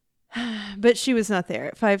 But she was not there.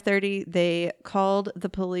 At 5:30, they called the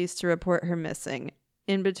police to report her missing.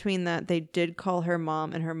 In between that, they did call her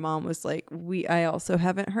mom, and her mom was like, I also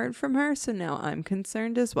haven't heard from her, so now I'm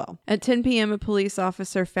concerned as well. At 10 p.m., a police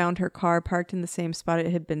officer found her car parked in the same spot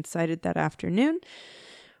it had been sighted that afternoon,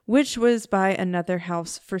 which was by another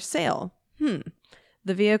house for sale.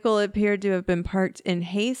 The vehicle appeared to have been parked in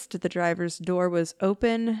haste. The driver's door was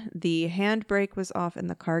open, the handbrake was off, and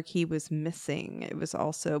the car key was missing. It was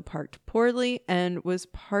also parked poorly and was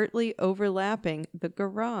partly overlapping the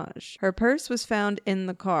garage. Her purse was found in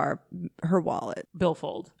the car, her wallet.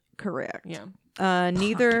 Billfold. Correct. Yeah.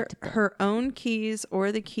 Neither her own keys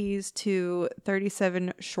or the keys to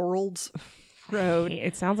 37 Shorolds Road.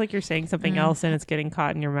 It sounds like you're saying something else and it's getting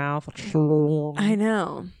caught in your mouth. I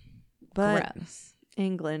know. But Gross.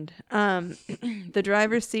 England. The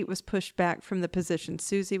driver's seat was pushed back from the position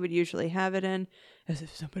Susie would usually have it in, as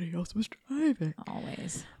if somebody else was driving.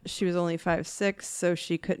 Always. She was only 5'6", so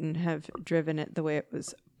she couldn't have driven it the way it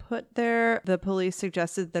was put there. The police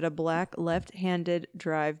suggested that a black left-handed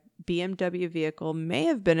drive BMW vehicle may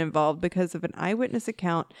have been involved because of an eyewitness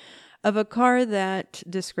account of a car that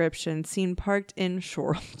description seen parked in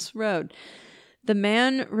Shorolds Road. The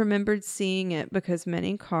man remembered seeing it because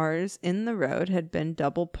many cars in the road had been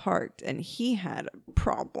double parked, and he had a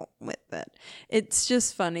problem with it. It's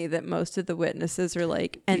just funny that most of the witnesses are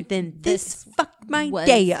like, and then this fucked my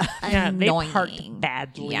day up. Yeah, they Annoying. parked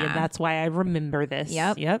badly, Yeah. and that's why I remember this.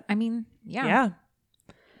 Yep. I mean, yeah. Yeah.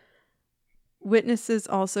 Witnesses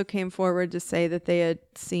also came forward to say that they had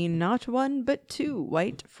seen not one but 2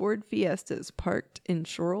 white Ford Fiestas parked in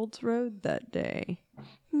Shorolds Road that day.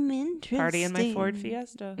 Interesting. Party in my Ford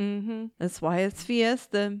Fiesta. That's why it's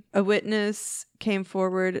Fiesta. A witness came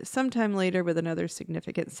forward sometime later with another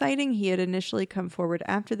significant sighting. He had initially come forward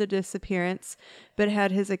after the disappearance, but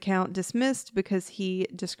had his account dismissed because he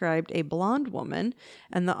described a blonde woman,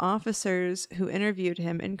 and the officers who interviewed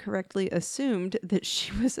him incorrectly assumed that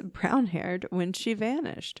she was brown-haired when she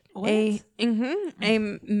vanished. What? A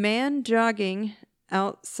man jogging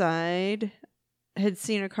outside had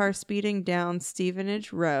seen a car speeding down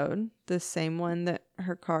Stevenage Road, the same one that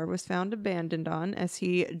her car was found abandoned on, as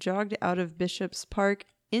he jogged out of Bishop's Park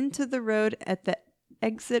into the road at the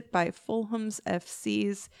exit by Fulham's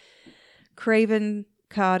FC's Craven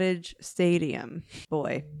Cottage Stadium.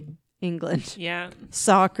 Boy, England. Yeah.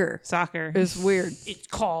 Soccer Soccer. is weird. It's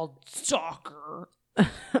called soccer.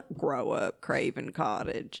 Grow up, Craven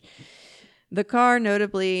Cottage. The car,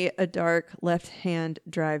 notably a dark left-hand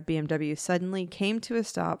drive BMW, suddenly came to a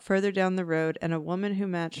stop further down the road, and a woman who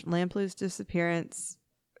matched Lamplu's disappearance,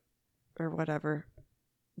 or whatever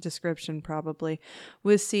description probably,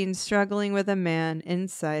 was seen struggling with a man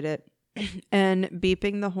inside it and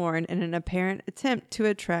beeping the horn in an apparent attempt to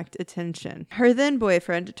attract attention. Her then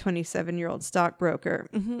boyfriend, a 27-year-old stockbroker,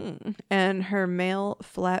 and her male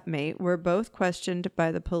flatmate were both questioned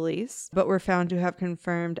by the police, but were found to have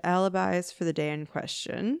confirmed alibis for the day in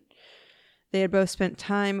question. They had both spent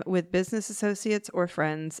time with business associates or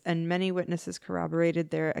friends, and many witnesses corroborated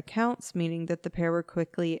their accounts, meaning that the pair were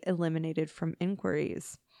quickly eliminated from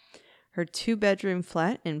inquiries. Her 2-bedroom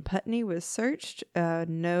flat in Putney was searched.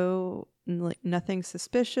 Nothing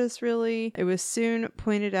suspicious, really. It was soon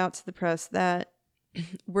pointed out to the press that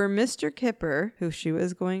were Mr. Kipper, who she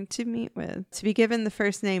was going to meet with, to be given the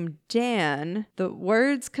first name Dan, the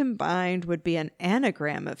words combined would be an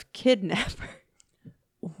anagram of kidnapper.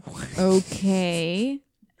 Okay.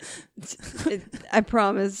 I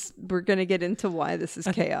promise we're going to get into why this is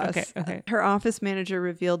chaos. Okay. Her office manager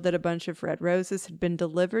revealed that a bunch of red roses had been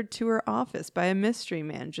delivered to her office by a mystery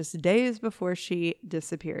man just days before she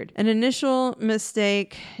disappeared. An initial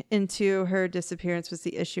mistake into her disappearance was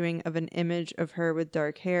the issuing of an image of her with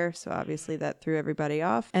dark hair, so obviously that threw everybody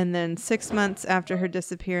off. And then 6 months after her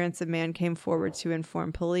disappearance, a man came forward to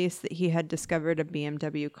inform police that he had discovered a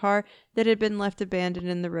BMW car that had been left abandoned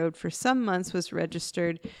in the road for some months, was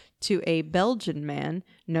registered to a Belgian man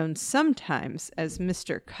known sometimes as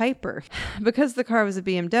Mr. Kuiper. Because the car was a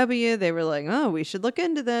BMW, they were like, oh, we should look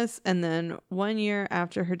into this. And then 1 year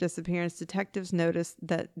after her disappearance, detectives noticed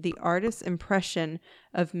that the artist's impression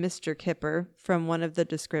of Mr. Kipper from one of the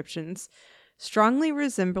descriptions strongly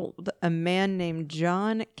resembled a man named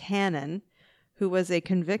John Cannon, who was a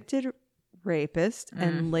convicted rapist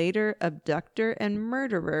and later abductor and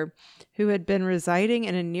murderer who had been residing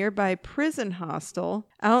in a nearby prison hostel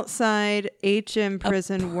outside HM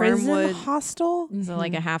Prison, Wormwood. Hostel? Is it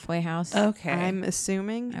like a halfway house? Okay. I'm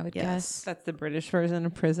assuming. I would yes. guess. That's the British version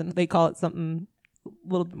of prison. They call it something a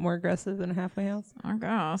little bit more aggressive than a halfway house. I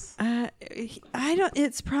guess. I don't.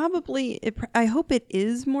 It's probably. I hope it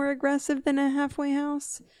is more aggressive than a halfway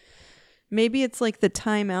house. Maybe it's like the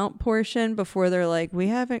timeout portion before they're like, we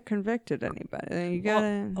haven't convicted anybody. You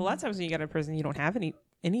gotta. A lot of times when you get in prison, you don't have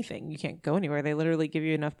anything. You can't go anywhere. They literally give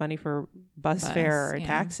you enough money for bus fare or a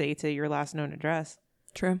taxi to your last known address.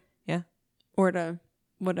 True. Yeah. Or to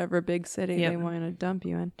whatever big city they want to dump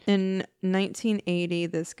you in. In 1980,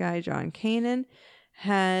 this guy, John Cannon,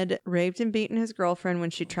 had raped and beaten his girlfriend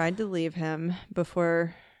when she tried to leave him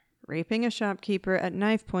before raping a shopkeeper at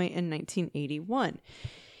knife point in 1981.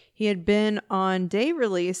 He had been on day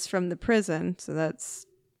release from the prison, so that's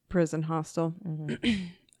prison hostel,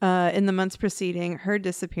 in the months preceding her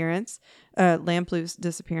disappearance, Lamplu's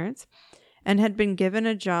disappearance, and had been given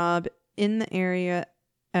a job in the area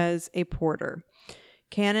as a porter.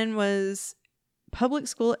 Cannon was public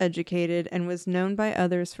school educated and was known by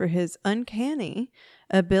others for his uncanny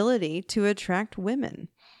ability to attract women.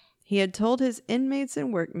 He had told his inmates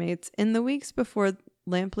and workmates in the weeks before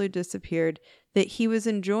Lamplu disappeared that he was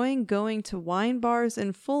enjoying going to wine bars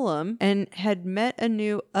in Fulham and had met a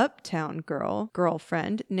new uptown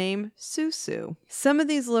girlfriend named Susu. Some of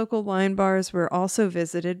these local wine bars were also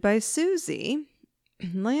visited by Susie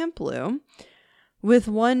Lamplu, with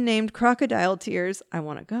one named Crocodile Tears, I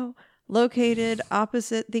want to go, located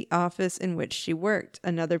opposite the office in which she worked.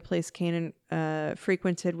 Another place Cannon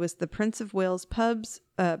frequented was the Prince of Wales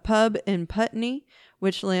pub in Putney,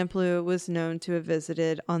 which Lamplu was known to have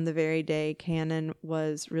visited on the very day Cannon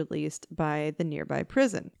was released by the nearby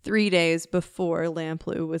prison, 3 days before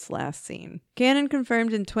Lamplu was last seen. Cannon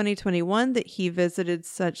confirmed in 2021 that he visited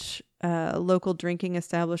such local drinking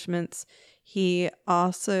establishments. He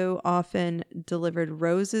also often delivered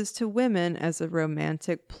roses to women as a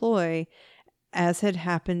romantic ploy, as had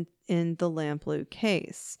happened in the Lamplu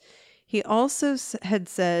case. He also had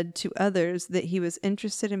said to others that he was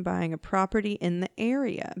interested in buying a property in the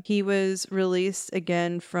area. He was released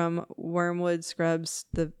again from Wormwood Scrubs,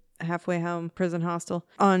 the halfway home prison hostel,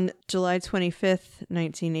 on July 25th,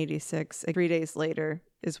 1986. 3 days later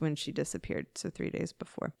is when she disappeared, so 3 days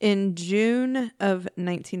before. In June of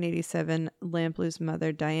 1987, Lamplu's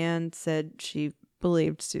mother, Diane, said she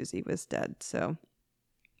believed Susie was dead. So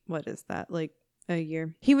what is that, like a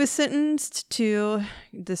year? He was sentenced to,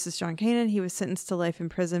 this is John Cannon, he was sentenced to life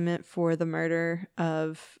imprisonment for the murder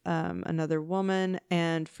of another woman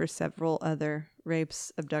and for several other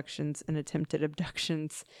rapes, abductions, and attempted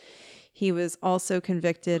abductions. He was also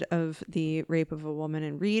convicted of the rape of a woman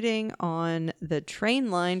in Reading on the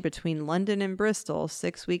train line between London and Bristol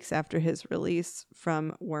 6 weeks after his release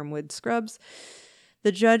from Wormwood Scrubs.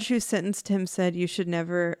 The judge who sentenced him said you should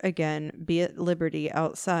never again be at liberty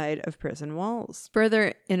outside of prison walls.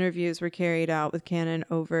 Further interviews were carried out with Cannon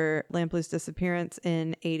over Lamplu's disappearance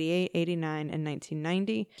in 88, 89, and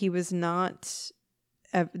 1990. He was not,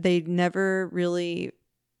 they never really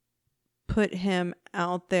put him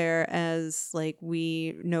out there as like,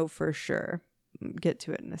 we know for sure. Get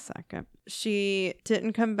to it in a second. She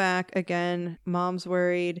didn't come back again. Mom's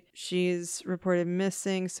worried. She's reported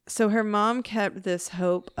missing. So her mom kept this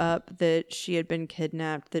hope up that she had been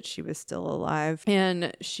kidnapped, that she was still alive.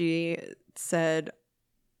 And she said,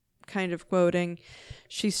 kind of quoting,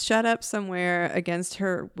 she's shut up somewhere against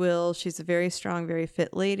her will. She's a very strong, very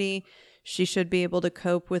fit lady. She should be able to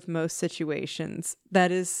cope with most situations.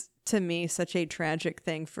 That is, to me, such a tragic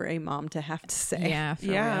thing for a mom to have to say. Yeah, for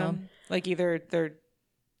real. Like either they're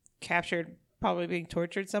captured, probably being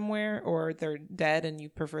tortured somewhere, or they're dead and you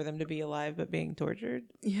prefer them to be alive but being tortured.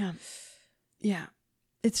 Yeah. Yeah.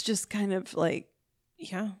 it's just kind of like,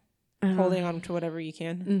 Yeah. I don't know. Holding on to whatever you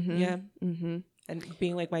can. Mhm. Yeah. Mm-hmm. And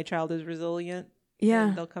being like, my child is resilient. Yeah.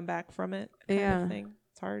 And they'll come back from it. Kind of thing.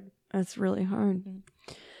 It's hard. That's really hard. Mhm.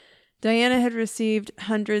 Diana had received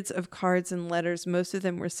hundreds of cards and letters. Most of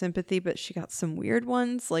them were sympathy, but she got some weird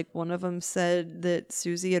ones. Like one of them said that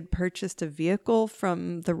Susie had purchased a vehicle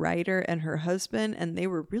from the writer and her husband, and they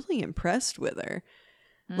were really impressed with her.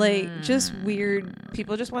 Like just weird.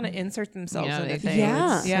 People just want to insert themselves Yeah, into they things. think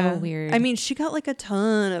Yeah. it's Yeah. so weird. I mean, she got like a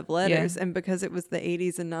ton of letters, and because it was the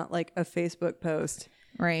 80s and not like a Facebook post,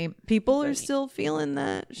 right. people are still feeling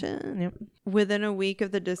that shit. Yep. Within a week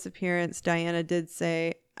of the disappearance, Diana did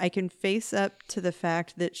say, I can face up to the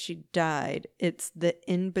fact that she died. It's the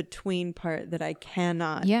in-between part that I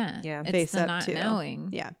cannot Yeah. Yeah. It's face the up not to. knowing.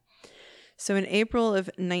 Yeah. So in April of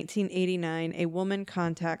 1989, a woman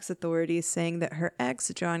contacts authorities saying that her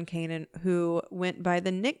ex, John Kanan, who went by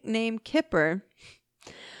the nickname Kipper,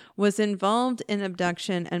 was involved in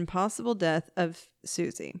abduction and possible death of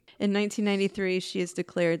Susie. In 1993, she is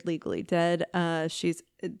declared legally dead.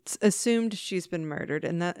 It's assumed she's been murdered,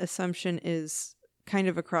 and that assumption is kind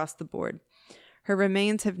of across the board. Her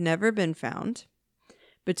remains have never been found.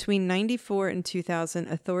 Between 94 and 2000,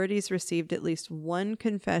 authorities received at least one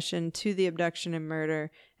confession to the abduction and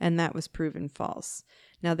murder, and that was proven false.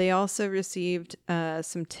 Now, they also received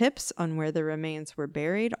some tips on where the remains were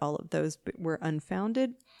buried. All of those were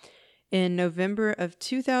unfounded. In November of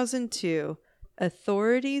 2002,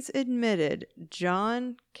 authorities admitted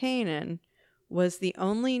John Kanan was the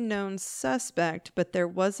only known suspect, but there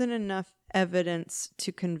wasn't enough evidence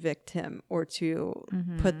to convict him or to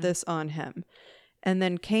put this on him. And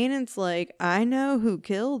then Kanan's like, I know who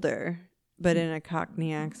killed her, but in a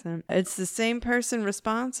Cockney accent. It's the same person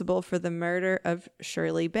responsible for the murder of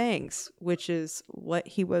Shirley Banks, which is what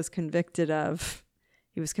he was convicted of.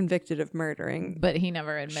 He was convicted of murdering But he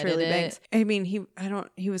never admitted Shirley it. Banks. I mean,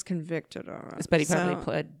 he was convicted of it. But he probably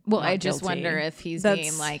pled. Well, not I just guilty. wonder if he's That's-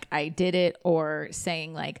 being like, I did it, or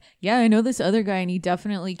saying like, yeah, I know this other guy and he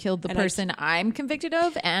definitely killed the And person I'm convicted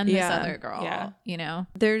of and Yeah. this other girl. Yeah. You know?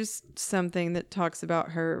 There's something that talks about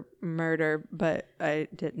her murder, but I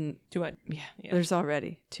didn't. Too much. Yeah, Yeah. there's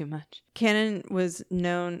already too much. Cannon was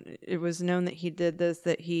known, it was known that he did this,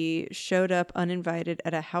 that he showed up uninvited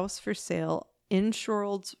at a house for sale in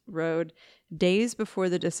Shorolds Road days before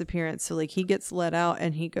the disappearance. So like he gets let out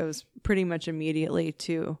and he goes pretty much immediately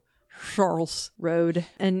to Shorolds Road.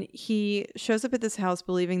 And he shows up at this house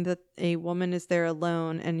believing that a woman is there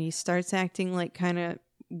alone, and he starts acting like kind of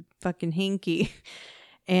fucking hinky.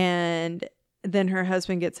 And then her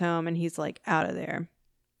husband gets home and he's like out of there.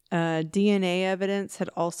 DNA evidence had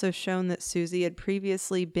also shown that Susie had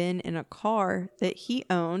previously been in a car that he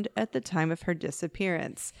owned at the time of her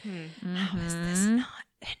disappearance. How is this not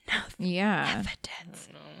enough Yeah. evidence?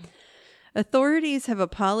 Authorities have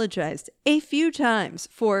apologized a few times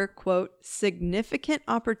for, quote, significant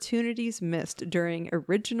opportunities missed during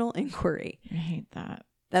original inquiry. I hate that.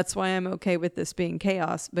 That's why I'm okay with this being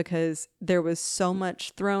chaos, because there was so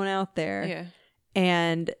much thrown out there, Yeah.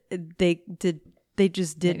 and they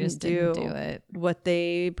just didn't do it. what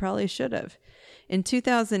they probably should have. In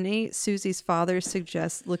 2008, Susie's father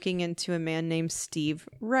suggests looking into a man named Steve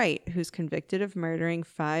Wright, who's convicted of murdering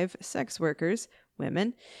 5 sex workers,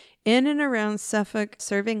 women, in and around Suffolk,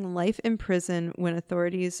 serving life in prison when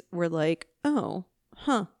authorities were like, oh,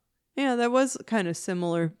 huh. Yeah, that was kind of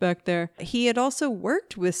similar back there. He had also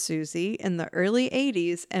worked with Susie in the early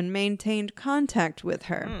 80s and maintained contact with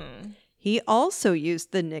her. He also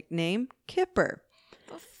used the nickname Kipper.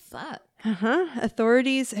 The fuck?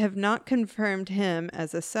 Authorities have not confirmed him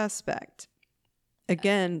as a suspect.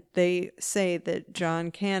 Again, they say that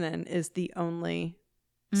John Kanan is the only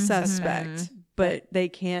suspect, but they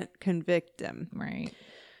can't convict him. Right.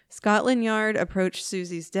 Scotland Yard approached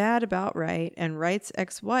Susie's dad about Wright, and Wright's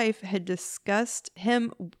ex-wife had discussed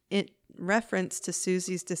him in reference to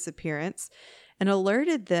Susie's disappearance and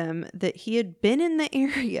alerted them that he had been in the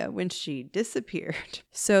area when she disappeared.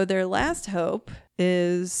 So their last hope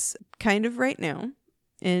is kind of right now.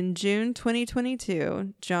 In June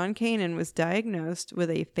 2022, John Kanan was diagnosed with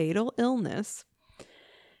a fatal illness.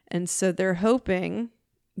 And so they're hoping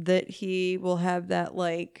that he will have that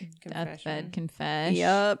like Deathbed confession.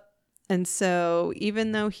 Yep. And so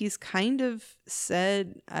even though he's kind of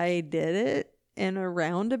said I did it in a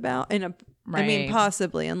roundabout, I mean, Right.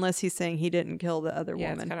 possibly, unless he's saying he didn't kill the other Yeah,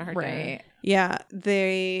 woman. it's kind of hard Right. Yeah,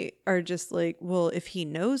 they are just like, well, if he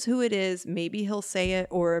knows who it is, maybe he'll say it,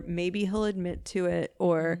 or maybe he'll admit to it,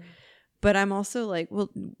 or. But I'm also like, well,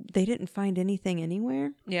 they didn't find anything anywhere.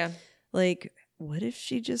 to. Yeah. Like, what if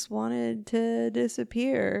she just wanted to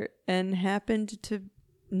disappear and happened to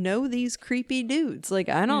know these creepy dudes. Like,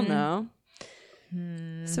 I don't know.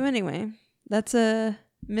 So anyway, that's a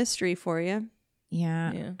mystery for you.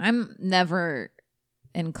 Yeah. I'm never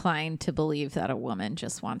inclined to believe that a woman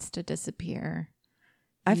just wants to disappear.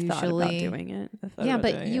 I've thought about doing it. Yeah,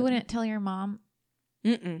 but you wouldn't tell your mom?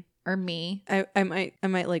 Mm-mm. Or me? I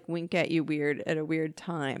might like wink at you weird at a weird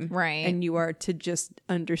time. Right. And you are to just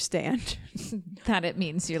understand that it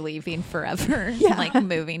means you're leaving forever. Like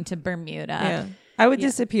moving to Bermuda. Yeah. I would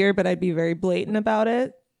disappear, but I'd be very blatant about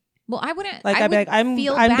it. Well, I wouldn't. Like, I would I'm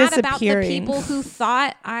feel bad about the disappearing. people who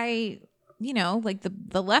thought like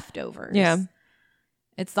the leftovers. Yeah.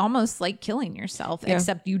 It's almost like killing yourself,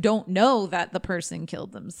 except you don't know that the person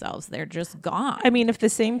killed themselves. They're just gone. I mean, if the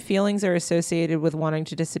same feelings are associated with wanting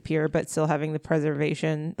to disappear, but still having the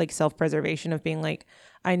preservation, like self-preservation of being like,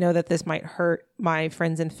 I know that this might hurt my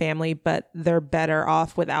friends and family, but they're better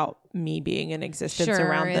off without me being in existence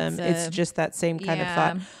around them. It's just that same kind of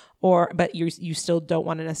thought. But you still don't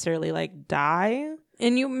want to necessarily like die.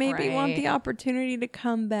 and you maybe want the opportunity to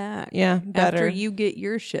come back. Yeah, better. After you get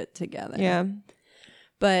your shit together. Yeah.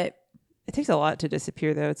 But it takes a lot to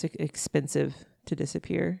disappear, though. It's expensive to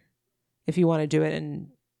disappear if you want to do it and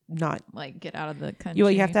not like get out of the country.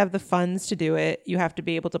 You have to have the funds to do it. You have to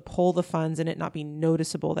be able to pull the funds and it not be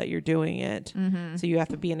noticeable that you're doing it. Mm-hmm. So you have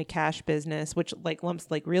to be in a cash business, which like lumps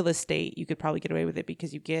like real estate, you could probably get away with it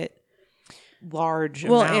because you get large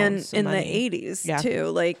amounts and in of money. the 80s too,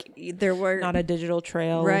 like there were not a digital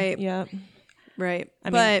trail, right? Yeah, right.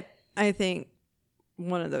 But I think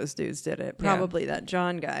one of those dudes did it. Probably that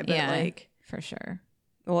John guy. But like for sure.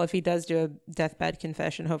 Well, if he does do a deathbed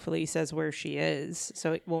confession, hopefully he says where she is,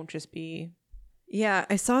 so it won't just be. Yeah,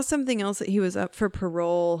 I saw something else that he was up for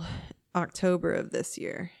parole October of this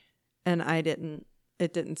year, and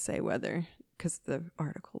it didn't say whether, because the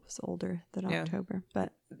article was older than October.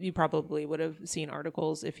 But you probably would have seen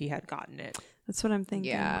articles if he had gotten it. That's what I'm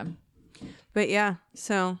thinking. Yeah. But yeah,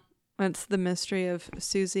 so that's the mystery of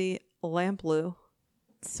Susie Lamplugh.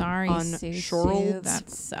 Sorry, on Sue. Sherrills That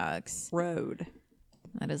sucks. Road.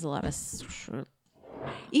 That is a lot of.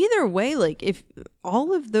 Either way, like if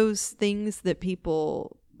all of those things that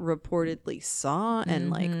people reportedly saw and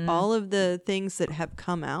like all of the things that have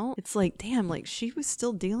come out, it's like, damn, like she was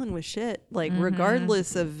still dealing with shit, like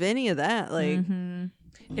regardless of any of that. Like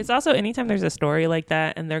it's also anytime there's a story like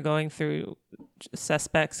that and they're going through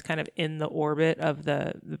suspects kind of in the orbit of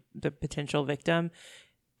the potential victim,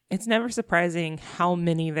 it's never surprising how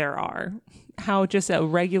many there are. How just a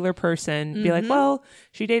regular person be like, well,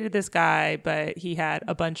 she dated this guy, but he had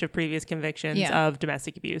a bunch of previous convictions of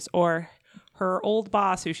domestic abuse. Or her old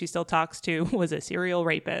boss, who she still talks to, was a serial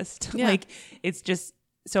rapist. Yeah. Like, it's just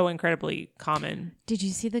so incredibly common. Did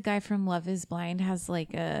you see the guy from Love is Blind has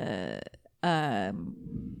like a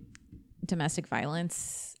domestic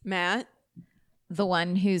violence? Matt, the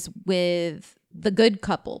one who's with the good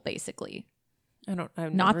couple, basically. I've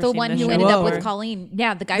not never the seen one this who show. ended up with Colleen.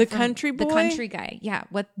 Yeah, the guy The from country boy? The country guy. Yeah,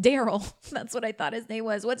 what Daryl. That's what I thought his name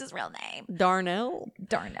was. What's his real name? Darnell.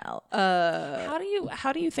 How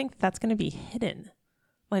do you think that's going to be hidden?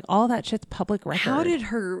 Like all that shit's public record. How did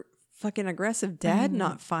her fucking aggressive dad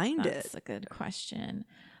not find That's it? a good question.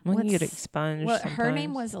 When you get expunged? Well, her name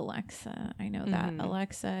sometimes. was Alexa. I know that.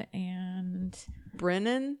 Alexa and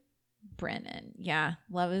Brennan. Yeah,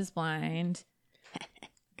 Love is Blind.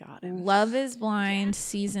 Got him. Love is Blind,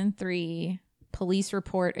 season 3. Police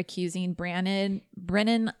report accusing Brennan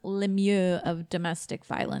Lemieux of domestic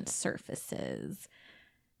violence surfaces.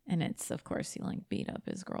 And it's, of course, he like beat up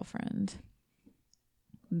his girlfriend.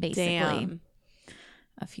 Basically. Damn.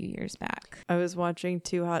 A few years back. I was watching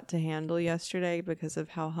Too Hot to Handle yesterday because of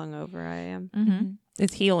how hungover I am. Mm-hmm.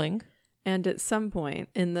 It's healing. And at some point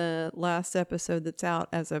in the last episode that's out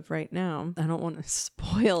as of right now, I don't want to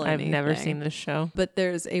spoil anything. I've never seen this show. But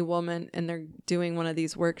there's a woman and they're doing one of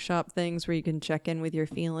these workshop things where you can check in with your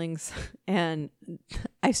feelings. And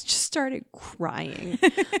I just started crying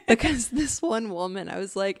because this one woman, I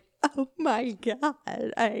was like, oh my God,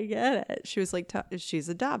 I get it. She was like, she's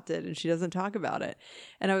adopted and she doesn't talk about it.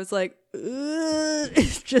 And I was like,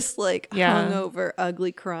 it's just like hungover,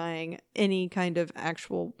 ugly crying, any kind of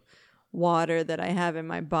actual water that I have in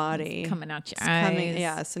my body. It's coming out your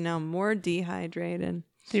eyes. So now I'm more dehydrated.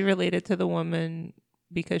 She related to the woman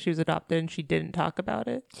because she was adopted and she didn't talk about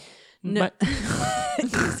it. No.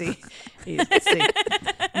 Easy.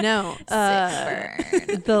 No.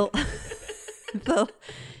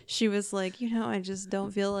 She was like, I just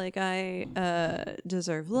don't feel like I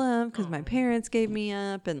deserve love because my parents gave me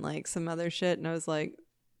up and like some other shit. And I was like,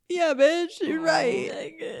 yeah, bitch, you're right. I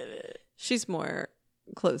get it. She's more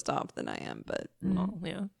closed off than I am, but Oh,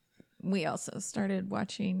 yeah. We also started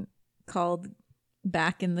watching called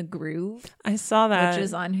Back in the Groove. I saw that. Which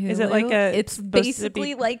is on Hulu. Is it like it's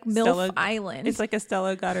basically like MILF Island. It's like a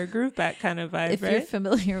Stella got her groove back kind of vibe, if right? you're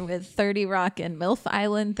familiar with 30 Rock and MILF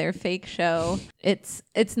Island, their fake show, it's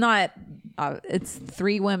not it's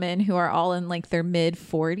three women who are all in like their mid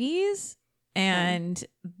 40s, and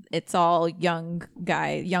it's all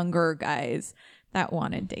younger guys that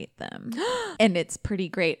want to date them. And it's pretty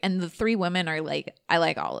great. And the three women are like, I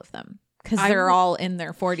like all of them. Because they're all in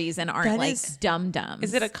their 40s and aren't like dum-dums.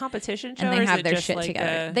 Is it a competition show? And they or is have it their just shit like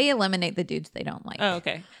together. They eliminate the dudes they don't like. Oh,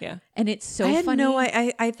 okay. Yeah. And it's so I had funny.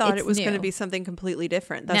 I thought It's it was going to new. be something completely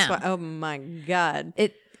different. That's No. why. Oh my god.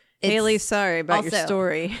 It's Haley, sorry about your also-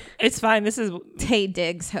 story. It's fine. This is... Tay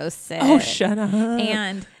Diggs hosts it. Oh, shut up.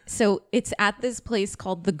 And so it's at this place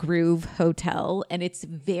called the Groove Hotel, and it's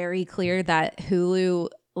very clear that Hulu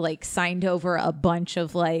like signed over a bunch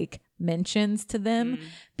of like mentions to them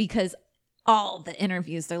because all the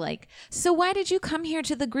interviews they're like, so why did you come here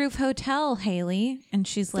to the Groove Hotel, Haley? And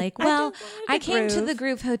she's like, well, I came to the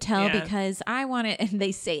Groove Hotel Yeah. because I wanted, and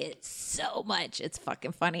they say it so much, it's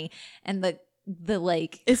fucking funny. And the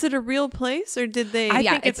like, Is it a real place or did they?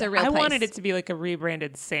 Yeah, think it's a real I place. wanted it to be like a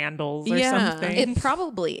rebranded Sandals or Yeah. something. it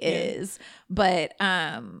probably is, but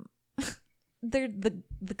they're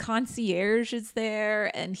the concierge is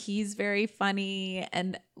there, and he's very funny.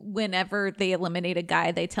 And whenever they eliminate a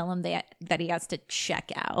guy, they tell him that he has to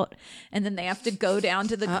check out, and then they have to go down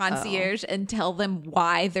to the concierge and tell them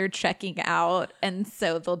why they're checking out. And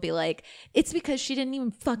so they'll be like, it's because she didn't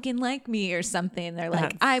even fucking like me or something. They're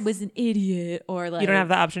like, I was an idiot, or like, You don't have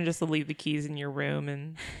the option just to leave the keys in your room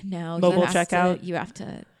and... no mobile you have checkout? you have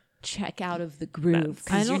to check out of the groove I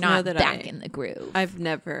because you're don't know not that back in the groove. I've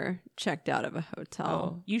never checked out of a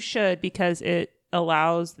hotel. You should, because it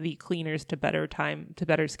allows the cleaners to better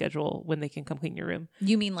schedule when they can come clean your room.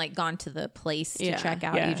 You mean like gone to the place to Yeah, check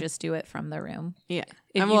out? yeah. You just do it from the room. Yeah.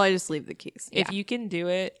 If Well, I just leave the keys. If you can do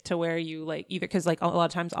it to where you like either, because like a lot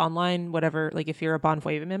of times online, whatever, like if you're a Bon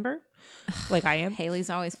Voyage member, like I am,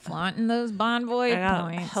 Haley's always flaunting those Bon Voyage I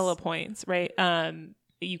got points. hella points, right?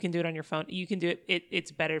 You can do it on your phone. You can do it.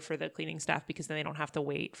 It's better for the cleaning staff because then they don't have to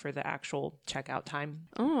wait for the actual checkout time.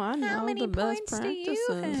 Oh, I know many the best points do you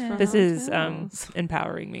practices. have? for This is hotels.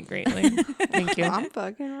 empowering me greatly. Thank you. I'm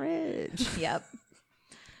fucking rich. Yep.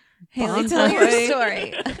 Haley, Bon tell your Voyage.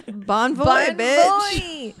 story. Bon Voy, Bon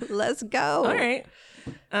bitch. Voy. Let's go. All right.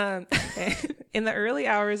 Okay. In the early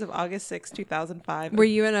hours of August 6, 2005. Were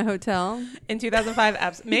you in a hotel? In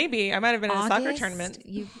 2005, maybe I might have been in a soccer August, tournament.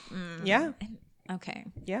 Mm, Yeah, okay.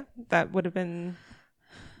 yeah, that would have been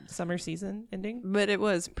summer season ending. But it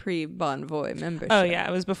was pre Bon Voy membership. Oh yeah,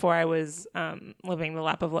 it was before I was living the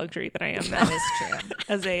lap of luxury that I am now. That is true.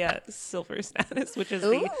 As a silver status, which is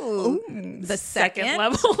The second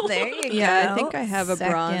level. There you go. Yeah, I think I have a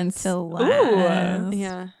Second bronze. to last.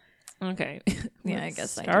 Yeah. Okay. Yeah, I Let's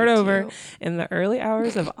guess I start do over. too. In the early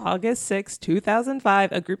hours of August 6,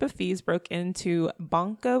 2005, a group of thieves broke into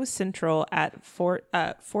Banco Central at Fort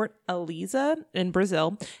Eliza in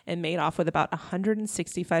Brazil and made off with about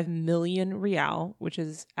 165 million real, which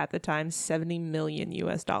is at the time $70 million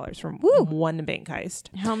US from one bank heist.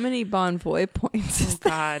 How many Bon Voy points is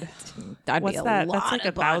that? God, That'd what's be a that? lot That's like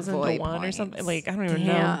of Bon 1,000 Voy to 1 or points. something. Like I don't even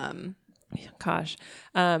know. Damn. Gosh,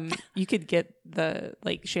 you could get the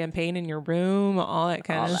like champagne in your room, all that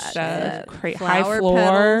kind All of that stuff. shit. High Flower floor,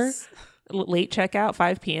 petals. late checkout,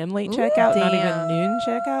 5 p.m. late checkout, not even Damn. noon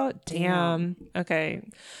checkout. Damn. Okay.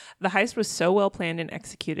 The heist was so well planned and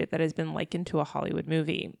executed that it has been likened to a Hollywood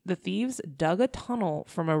movie. The thieves dug a tunnel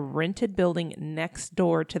from a rented building next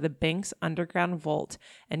door to the bank's underground vault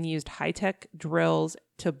and used high-tech drills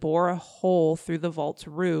to bore a hole through the vault's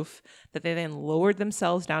roof that they then lowered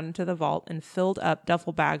themselves down into the vault and filled up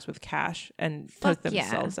duffel bags with cash and took Fuck yeah.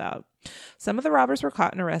 themselves out. Some of the robbers were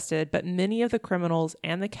caught and arrested, but many of the criminals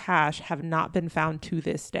and the cash have not been found to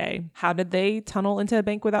this day. How did they tunnel into a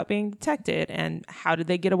bank without being detected? And how did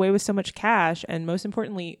they get away with so much cash? And most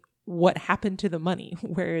importantly, what happened to the money?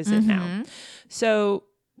 Where is it now? So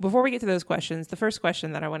before we get to those questions, the first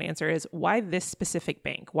question that I want to answer is why this specific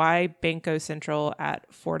bank? Why Banco Central at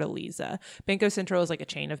Fortaleza? Banco Central is like a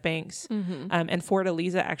chain of banks. And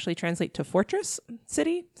Fortaleza actually translate to fortress,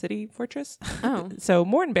 city, fortress. Oh. So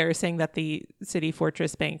more embarrassing that the city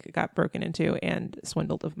fortress bank got broken into and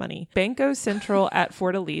swindled of money. Banco Central at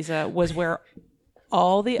Fortaleza was where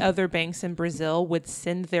all the other banks in Brazil would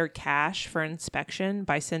send their cash for inspection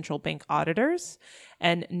by central bank auditors,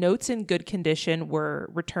 and notes in good condition were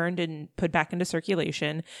returned and put back into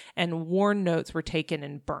circulation, and worn notes were taken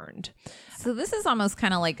and burned. So this is almost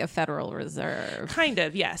kind of like a Federal Reserve. Kind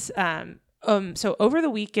of, yes. So over the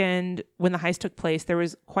weekend when the heist took place, there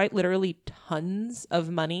was quite literally tons of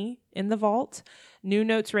money in the vault. New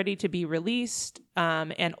notes ready to be released,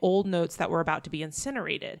 and old notes that were about to be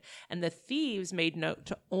incinerated. And the thieves made note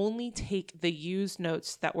to only take the used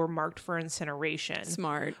notes that were marked for incineration.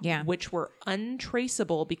 Smart. Yeah. Which were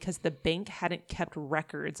untraceable because the bank hadn't kept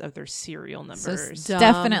records of their serial numbers. dumb.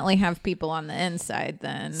 Definitely have people on the inside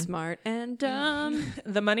then. Smart and dumb.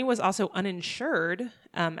 The money was also uninsured,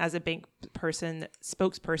 as a bank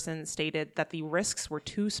spokesperson stated that the risks were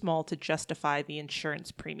too small to justify the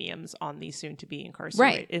insurance premiums on the soon-to-be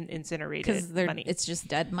incarcerated, incinerated Because money. it's just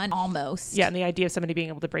dead money. Almost. Yeah, and the idea of somebody being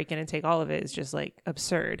able to break in and take all of it is just like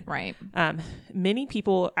absurd. Right. Many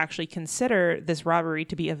people actually consider this robbery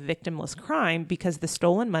to be a victimless crime because the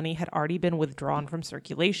stolen money had already been withdrawn from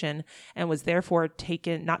circulation and was therefore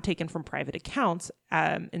not taken from private accounts.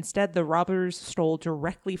 Instead, the robbers stole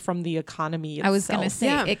directly from the economy itself. I was going to say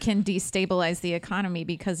Yeah. it can destabilize the economy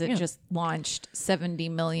because it just launched $70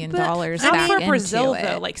 million But, back Not for into Brazil, it.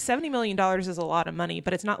 though. Like $70 million is a lot of money,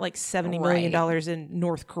 but it's not like $70 million in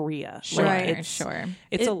North Korea. Sure, Like, sure.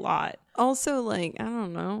 It's a lot. Also, like, I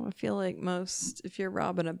don't know. I feel like if you're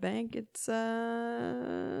robbing a bank, it's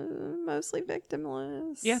mostly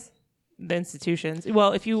victimless. Yeah. The institutions.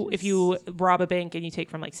 Well, if you rob a bank and you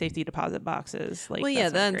take from like safety deposit boxes, like, Well, yeah,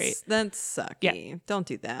 that's not great. that's sucky. Yeah. Don't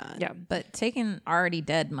do that. Yeah. But taking already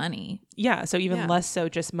dead money. Yeah. So even Yeah. less so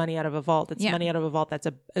just money out of a vault. It's Yeah. money out of a vault that's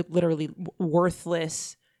literally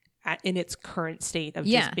worthless in its current state of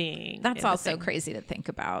just being. That's in the also thing. crazy to think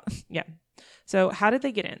about. Yeah. So how did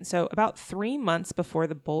they get in? So about 3 months before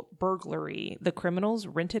the burglary, the criminals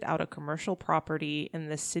rented out a commercial property in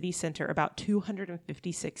the city center about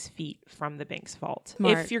 256 feet from the bank's vault.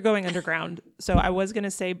 Smart. If you're going underground. So I was going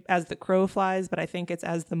to say as the crow flies, but I think it's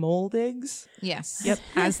as the mole digs. Yes. Yep.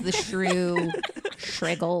 As the shrew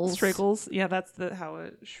shriggles. Striggles. Yeah, that's how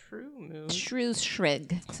a shrew moves. Shrew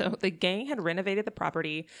shrig. So the gang had renovated the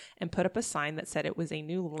property and put up a sign that said it was a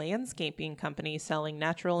new landscaping company selling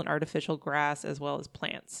natural and artificial grass as well as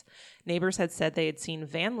plants. Neighbors had said they had seen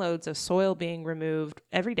van loads of soil being removed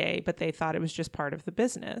every day, but they thought it was just part of the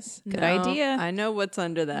business. Good No, idea. I know what's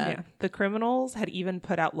under that. Yeah. The criminals had even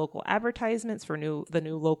put out local advertisements for the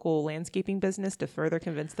new local landscaping business to further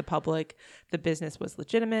convince the public the business was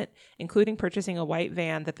legitimate, including purchasing a white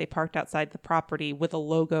van that they parked outside the property with a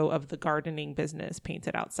logo of the gardening business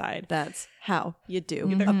painted outside. That's how you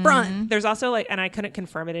do a front. There's also and I couldn't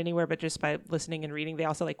confirm it anywhere, but just by listening and reading, they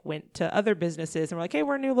also went to other businesses and were like, hey,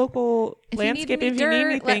 we're a new local landscape. If you need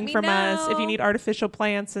anything from us, if you need artificial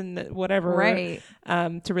plants and whatever, Right.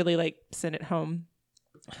 To really send it home.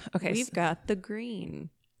 Okay. We've got the green.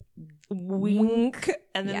 Wink.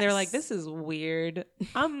 And then they're Yes. like, this is weird.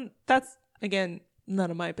 That's again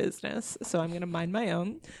none of my business, so I'm gonna mind my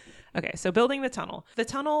own. Okay, so building the tunnel. The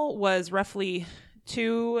tunnel was roughly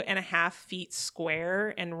 2.5 feet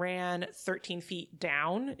square and ran 13 feet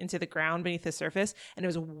down into the ground beneath the surface, and it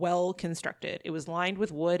was well constructed. It was lined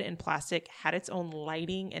with wood and plastic, had its own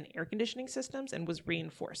lighting and air conditioning systems, and was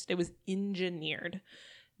reinforced. It was engineered.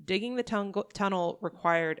 Digging the tunnel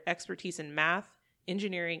required expertise in math,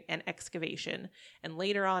 engineering, and excavation. And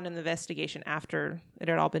later on in the investigation, after it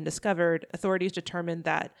had all been discovered, authorities determined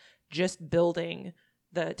that just building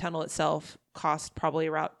the tunnel itself cost probably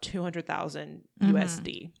around 200,000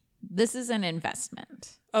 USD. This is an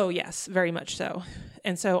investment. Oh, yes, very much so.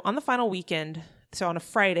 And so on the final weekend, so on a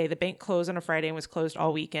Friday, the bank closed on a Friday and was closed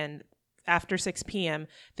all weekend. After 6 p.m.,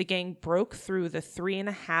 the gang broke through the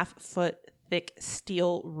 3.5-foot thick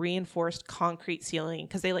steel reinforced concrete ceiling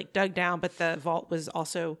because they dug down, but the vault was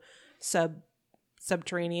also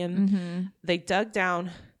subterranean. They dug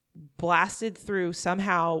down, blasted through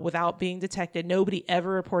somehow without being detected. Nobody ever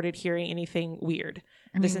reported hearing anything weird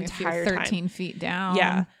this if you're entire 13 time. feet down.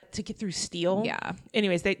 Yeah, to get through steel. Yeah.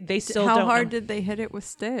 Anyways, they still How don't hard know. did they hit it with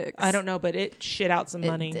sticks? I don't know, but it shit out some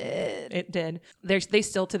money. It did. They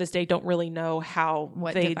still to this day don't really know how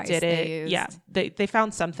What they device did they it. used. Yeah, they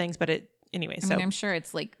found some things, but anyway. I So mean, I'm sure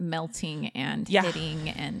it's melting and Yeah. hitting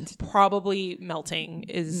and probably melting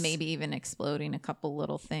is maybe even exploding a couple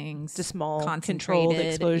little things. the small concentrated, controlled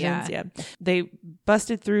explosions. Yeah. They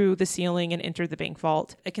busted through the ceiling and entered the bank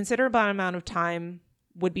vault. A considerable amount of time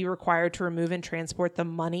would be required to remove and transport the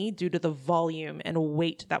money due to the volume and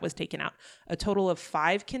weight that was taken out. A total of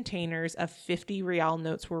 5 containers of 50 real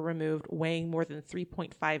notes were removed, weighing more than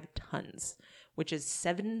 3.5 tons, which is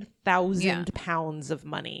 7,000 pounds of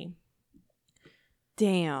money.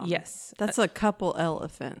 Damn. Yes. That's a couple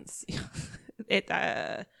elephants. It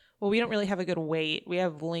Well, we don't really have a good weight. We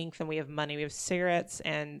have length and we have money. We have cigarettes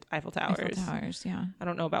and Eiffel Towers. Eiffel Towers, yeah. I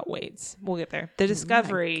don't know about weights. We'll get there. The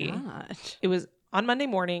discovery, it was on Monday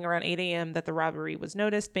morning around 8 a.m. that the robbery was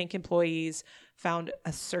noticed. Bank employees found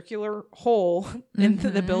a circular hole into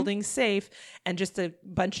the building safe and just a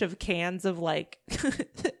bunch of cans of like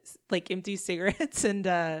empty cigarettes and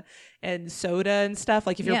soda and stuff.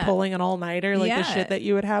 Like if you're pulling an all-nighter, like the shit that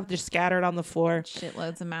you would have just scattered on the floor.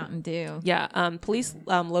 Shitloads of Mountain Dew. Yeah. Police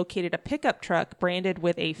located a pickup truck branded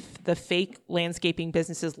with the fake landscaping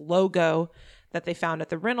business's logo that they found at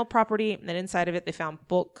the rental property. And then inside of it, they found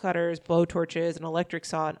bolt cutters, blow torches, an electric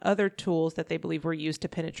saw, and other tools that they believe were used to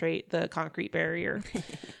penetrate the concrete barrier.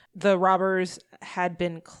 The robbers had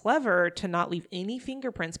been clever to not leave any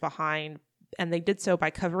fingerprints behind, and they did so by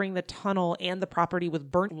covering the tunnel and the property with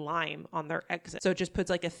burnt lime on their exit. So it just puts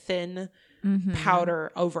like a thin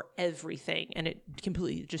powder over everything, and it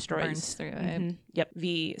completely destroys. Burns through it. Yep.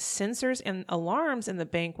 The sensors and alarms in the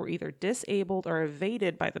bank were either disabled or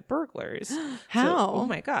evaded by the burglars. How? So, oh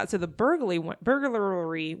my God. So the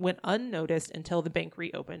burglary went unnoticed until the bank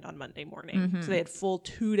reopened on Monday morning. So they had full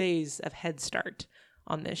 2 days of head start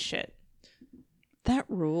on this shit. That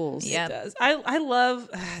rules. Yeah, It does. I love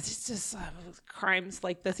it's just crimes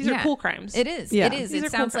like this. These are cool crimes. It is. Yeah. It is. These are It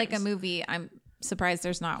cool sounds like a crimes. movie. I'm surprised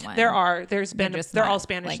there's not one. There's been, just they're not all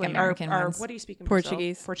Spanish, like American ones. what do you speak in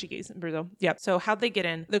Portuguese. Brazil? Portuguese in Brazil. Yep. So how'd they get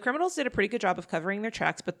in? The criminals did a pretty good job of covering their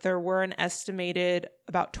tracks, but there were an estimated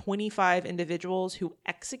about 25 individuals who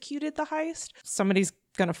executed the heist. Somebody's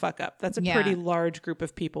gonna fuck up. That's a pretty large group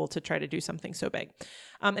of people to try to do something so big.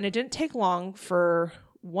 And it didn't take long for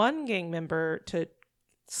one gang member to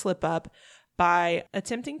slip up by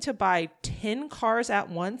attempting to buy 10 cars at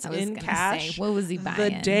once in cash. What was he buying?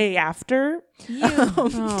 The day after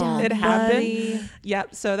it happened.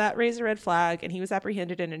 Yep. So that raised a red flag, and he was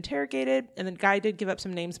apprehended and interrogated. And the guy did give up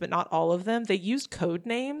some names, but not all of them. They used code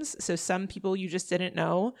names, so some people you just didn't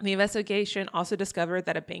know. The investigation also discovered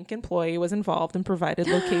that a bank employee was involved and provided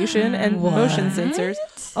location and motion sensors,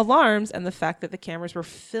 alarms, and the fact that the cameras were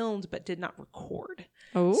filmed but did not record.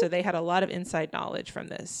 Oh. So they had a lot of inside knowledge from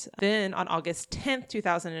this. Then on August 10th,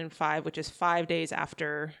 2005, which is 5 days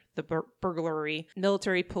after the burglary,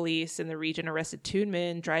 military police in the region arrested 2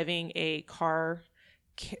 men driving a car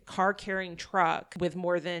carrying truck with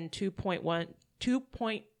more than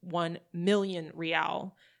 2.1 million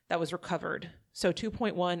real that was recovered. So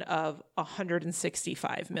 2.1 of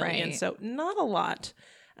 165 million. Right. So not a lot.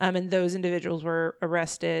 And those individuals were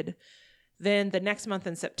arrested. Then the next month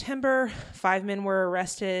in September, 5 men were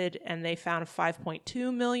arrested, and they found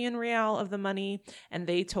 5.2 million real of the money, and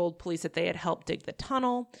they told police that they had helped dig the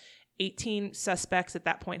tunnel. 18 suspects at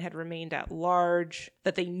that point had remained at large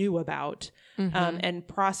that they knew about, and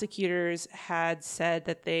prosecutors had said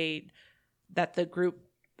that the group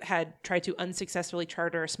had tried to unsuccessfully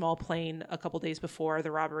charter a small plane a couple days before the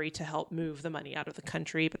robbery to help move the money out of the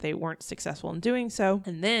country, but they weren't successful in doing so.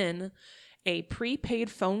 And then a prepaid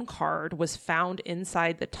phone card was found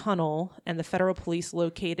inside the tunnel, and the federal police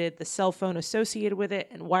located the cell phone associated with it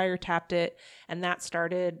and wiretapped it. And that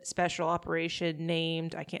started special operation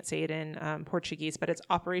named, I can't say it in Portuguese, but it's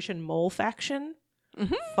Operation Mole Faction.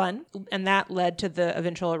 Fun. And that led to the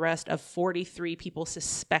eventual arrest of 43 people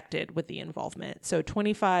suspected with the involvement. So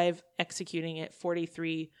 25 executing it,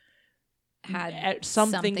 43 had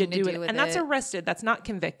something to do with it. And that's it. arrested. That's not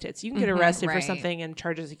convicted. So you can get arrested for right. something and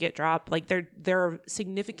charges get dropped. Like there are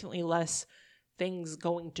significantly less things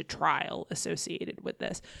going to trial associated with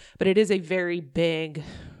this. But it is a very big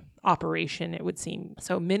operation, it would seem.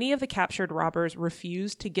 So many of the captured robbers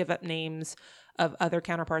refused to give up names of other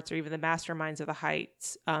counterparts or even the masterminds of the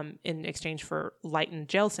heists in exchange for lightened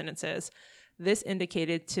jail sentences. This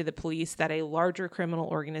indicated to the police that a larger criminal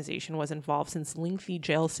organization was involved, since lengthy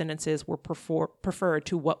jail sentences were preferred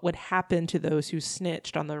to what would happen to those who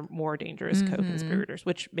snitched on the more dangerous co-conspirators,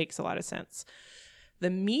 which makes a lot of sense.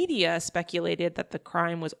 The media speculated that the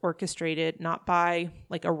crime was orchestrated not by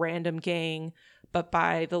like a random gang, but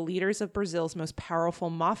by the leaders of Brazil's most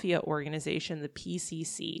powerful mafia organization, the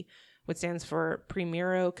PCC, which stands for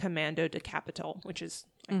Primeiro Comando de Capital, which is,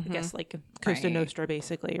 I guess, like Costa Nostra,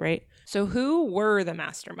 basically, right? So who were the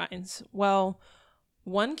masterminds? Well,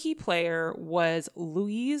 one key player was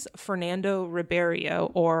Luis Fernando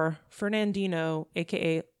Ribeiro, or Fernandinho,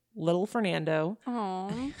 aka Little Fernando.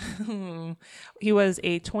 Aww. He was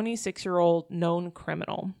a 26-year-old known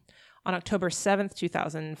criminal. On October 7th,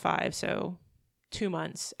 2005, so 2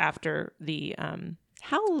 months after the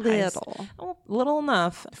How little? Oh, little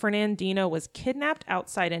enough. Fernandinho was kidnapped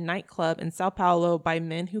outside a nightclub in Sao Paulo by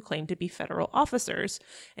men who claimed to be federal officers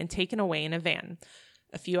and taken away in a van.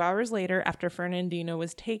 A few hours later, after Fernandino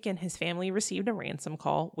was taken, his family received a ransom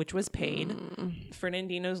call, which was paid.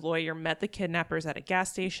 Fernandino's lawyer met the kidnappers at a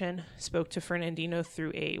gas station, spoke to Fernandino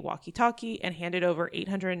through a walkie-talkie, and handed over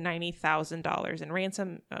 $890,000 in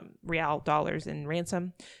ransom, real dollars in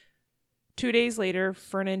ransom. 2 days later,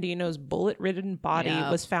 Fernandino's bullet-ridden body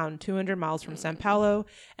was found 200 miles from Sao Paulo,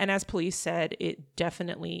 and as police said, it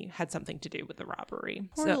definitely had something to do with the robbery.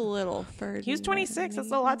 Poor little Ferdinand. He was 26.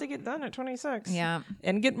 That's a lot to get done at 26. Yeah.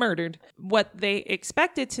 And get murdered. What they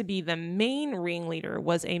expected to be the main ringleader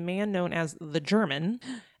was a man known as the German,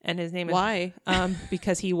 and his name is... Why?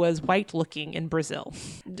 Because he was white-looking in Brazil.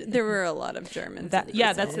 There were a lot of Germans. That's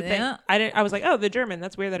the thing. I was like, oh, the German.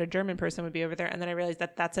 That's weird that a German person would be over there. And then I realized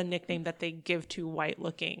that that's a nickname that they give to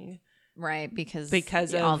white-looking. Right, because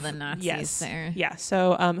of all the Nazis there. Yeah.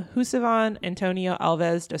 So Josevan Antonio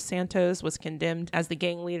Alves dos Santos was condemned as the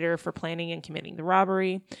gang leader for planning and committing the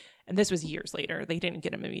robbery. And this was years later. They didn't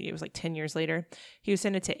get him immediately. It was like 10 years later. He was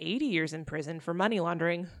sentenced to 80 years in prison for money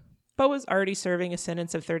laundering, but was already serving a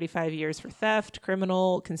sentence of 35 years for theft,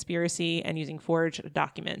 criminal conspiracy, and using forged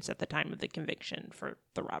documents at the time of the conviction for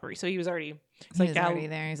the robbery. So he was already, already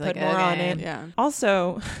there. He's put like, more on okay. it. Yeah.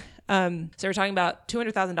 Also, so we're talking about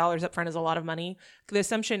 $200,000 up front is a lot of money. The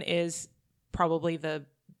assumption is probably the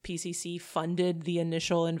PCC funded the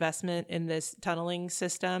initial investment in this tunneling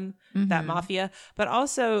system, that mafia, but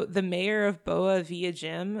also the mayor of Boa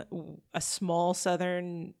Viagem, a small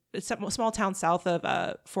town south of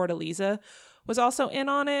Fortaleza, was also in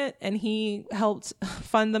on it, and he helped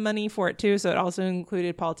fund the money for it too. So it also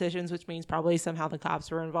included politicians, which means probably somehow the cops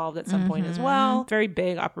were involved at some point as well. Very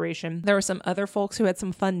big operation. There were some other folks who had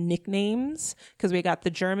some fun nicknames, because we got the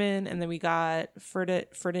German, and then we got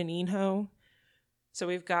Ferdinino. So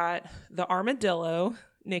we've got the Armadillo,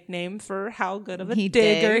 nickname for how good of a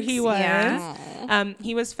digger he was. Yeah.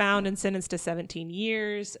 He was found and sentenced to 17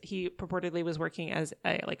 years. He purportedly was working as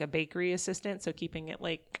a bakery assistant, so keeping it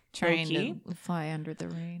Trying low-key. to fly under the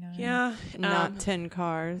radar. Yeah. Not 10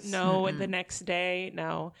 cars. No, the next day,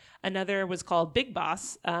 no. Another was called Big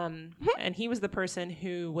Boss, and he was the person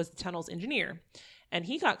who was the tunnel's engineer. And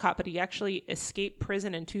he got caught, but he actually escaped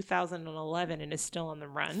prison in 2011 and is still on the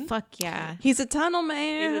run. Fuck yeah. He's a tunnel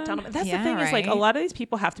man. He's a tunnel man. That's Yeah, the thing is right. a lot of these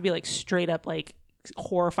people have to be straight up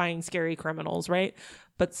horrifying, scary criminals, right?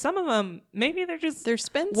 But some of them, maybe they're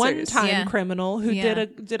Spencers. one-time criminal who Yeah.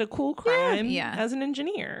 did a cool crime Yeah. as an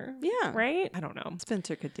engineer. Yeah. Right? I don't know.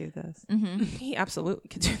 Spencer could do this. He absolutely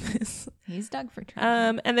could do this. He's dug for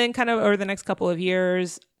trouble. And then kind of over the next couple of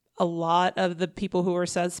years, a lot of the people who were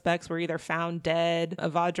suspects were either found dead.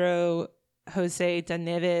 Evandro Jose de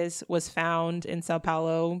Neves was found in Sao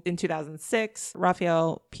Paulo in 2006.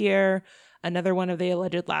 Rafael Pierre, another one of the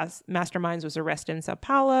alleged last masterminds, was arrested in Sao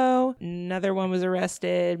Paulo. Another one was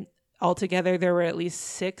arrested. Altogether, there were at least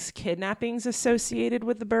 6 kidnappings associated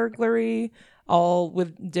with the burglary, all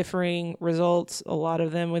with differing results. A lot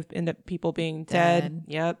of them with people being dead.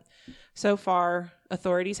 Yep. So far,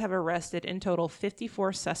 authorities have arrested in total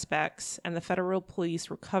 54 suspects, and the federal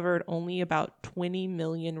police recovered only about 20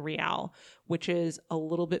 million real, which is a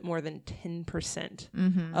little bit more than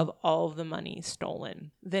 10% of all of the money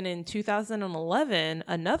stolen. Then in 2011,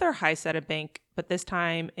 another high-set bank, but this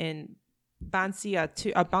time in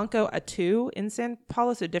Banco Atu in San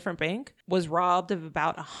Paulo, so a different bank, was robbed of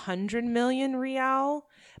about 100 million real.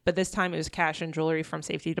 But this time it was cash and jewelry from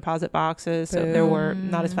safety deposit boxes. So there were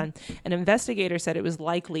not as fun. An investigator said it was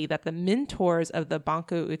likely that the mentors of the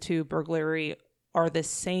Banco Atu burglary are the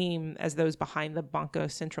same as those behind the Banco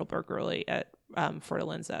Central burglary at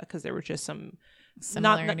Fortaleza, because there were just some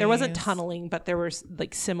there wasn't tunneling, but there were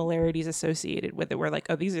similarities associated with it where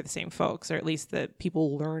these are the same folks, or at least the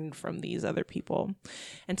people learned from these other people.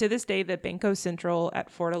 And to this day, the Banco Central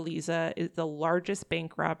at Fortaleza is the largest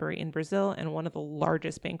bank robbery in Brazil and one of the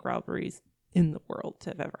largest bank robberies in the world to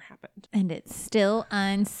have ever happened. And it's still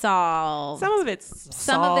unsolved. Some of it's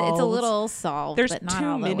a little solved. There's but not too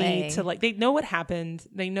all the many way. to they know what happened.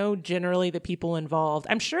 They know generally the people involved.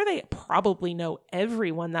 I'm sure they probably know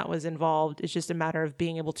everyone that was involved. It's just a matter of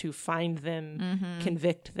being able to find them,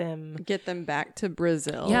 convict them, Get them back to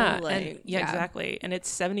Brazil. Yeah, exactly. And it's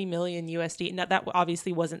 70 million USD. Now that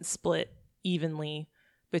obviously wasn't split evenly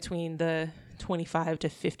between the 25 to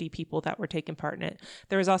 50 people that were taking part in it.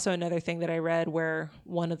 There was also another thing that I read where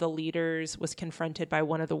one of the leaders was confronted by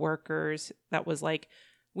one of the workers that was like,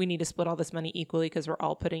 we need to split all this money equally because we're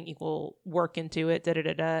all putting equal work into it,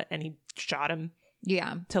 and he shot him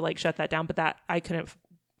to shut that down. But that I couldn't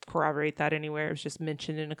corroborate that anywhere. It was just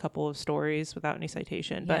mentioned in a couple of stories without any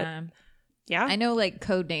citation. But yeah. I know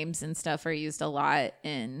code names and stuff are used a lot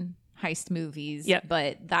in heist movies. Yep.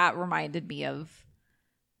 But that reminded me of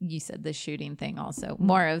you said the shooting thing also.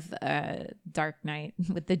 More of Dark Knight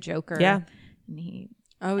with the Joker. Yeah. And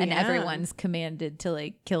and everyone's commanded to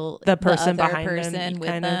like kill The person other behind person them, with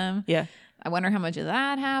kinda. them. Yeah. I wonder how much of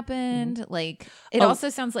that happened. Mm-hmm. Like, it Oh. also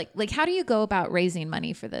sounds like, how do you go about raising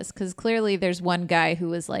money for this? Because clearly there's one guy who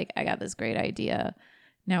was like, I got this great idea.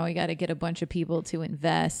 Now we got to get a bunch of people to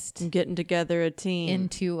invest getting together a team.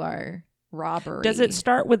 into our robbery. Does it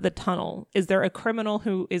start with the tunnel? Is there a criminal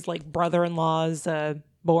who is like brother-in-law's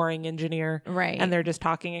boring engineer? Right. And they're just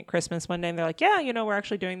talking at Christmas one day and they're like, yeah, we're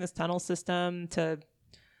actually doing this tunnel system to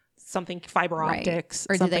something fiber Right. optics.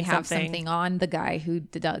 Or do they have something. something on the guy who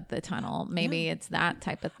dug the tunnel? Maybe it's that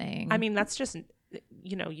type of thing. I mean, that's just,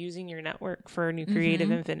 using your network for new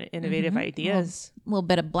creative, innovative ideas. a little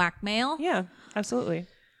bit of blackmail. Yeah, absolutely.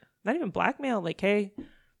 Not even blackmail. Like, hey,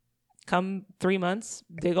 come 3 months,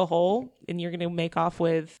 dig a hole, and you're going to make off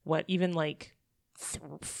with what, even like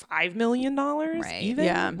 $5 million? Right. Even?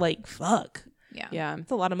 Yeah. Like, fuck. Yeah. Yeah.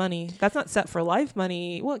 That's a lot of money. That's not set for life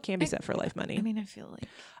money. Well, it can be set for life money. I mean, I feel like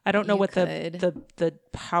I don't know you what could. the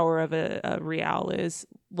power of a real is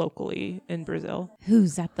locally in Brazil.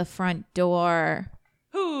 who's at the front door?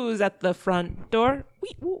 Who's at the front door?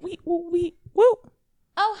 Wee, woo, wee, woo, wee, woo.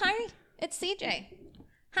 Oh, hi. It's CJ.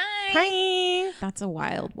 Hi. Hi. That's a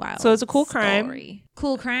wild. So it's a cool crime. story.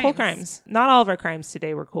 Cool crimes. Cool crimes. Not all of our crimes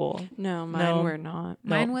today were cool. No, mine No. were not.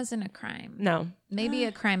 Mine No. wasn't a crime. No. Maybe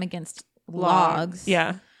a crime against logs.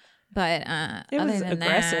 Yeah. But It other was than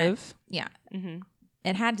aggressive. that, yeah. Mm-hmm.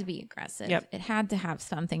 It had to be aggressive. Yep. It had to have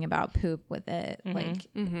something about poop with it. Like,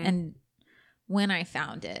 and when I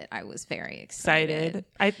found it, I was very excited.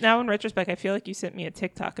 Excited. Now in retrospect, I feel like you sent me a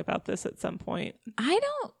TikTok about this at some point. I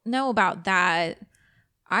don't know about that.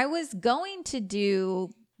 I was going to do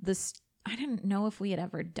this. I didn't know if we had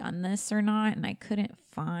ever done this or not, and I couldn't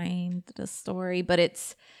find the story. But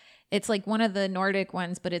it's like one of the Nordic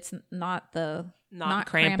ones, but it's not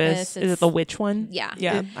Krampus. Is it the witch one? Yeah.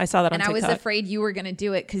 Yeah. I saw that on And I TikTok. was afraid you were going to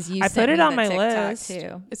do it because you I sent put it me on the my TikTok list.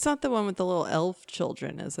 too. It's not the one with the little elf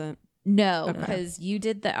children, is it? No, Okay. because you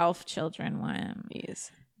did the elf children one.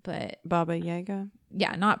 Yes. But Baba Yaga.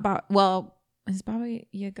 yeah, not well, is Baba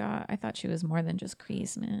Yaga? I thought she was more than just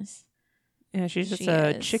Christmas. Yeah, she's just She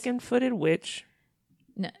a is. chicken-footed witch.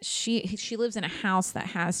 No, she lives in a house that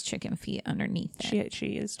has chicken feet underneath it. She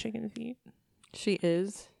is chicken feet. She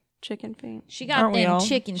is chicken feet. She got Aren't we them all?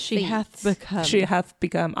 chicken She feet. hath become. She hath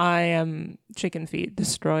become. I am chicken feet,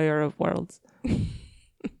 destroyer of worlds.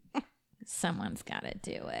 Someone's got to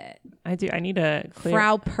do it. I do. I need to clear.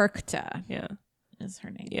 Frau Perkta Yeah. is her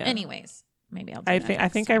name. Yeah. Anyways, maybe I'll do I that think. I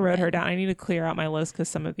next think I time, wrote her but- down. I need to clear out my list because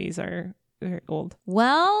some of these are very old.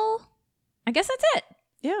 Well, I guess that's it.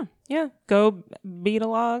 Yeah. Yeah. Go beat a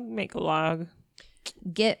log, make a log.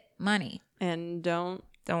 Get money. And don't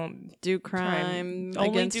Don't do crime Only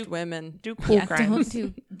against do- women. do cool Yeah, crimes.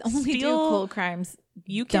 don't do only do Steal- cool crimes.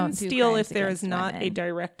 You can Don't do steal crimes if there is against not a women.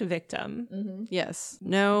 direct victim. Yes.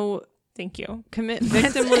 No. Thank you. Commit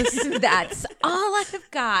victimless That's all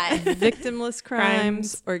I've got. victimless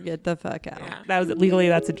crimes or get the fuck out. That was legally.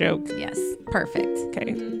 That's a joke. Yes, perfect.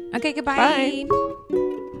 Okay. Okay, goodbye. Bye.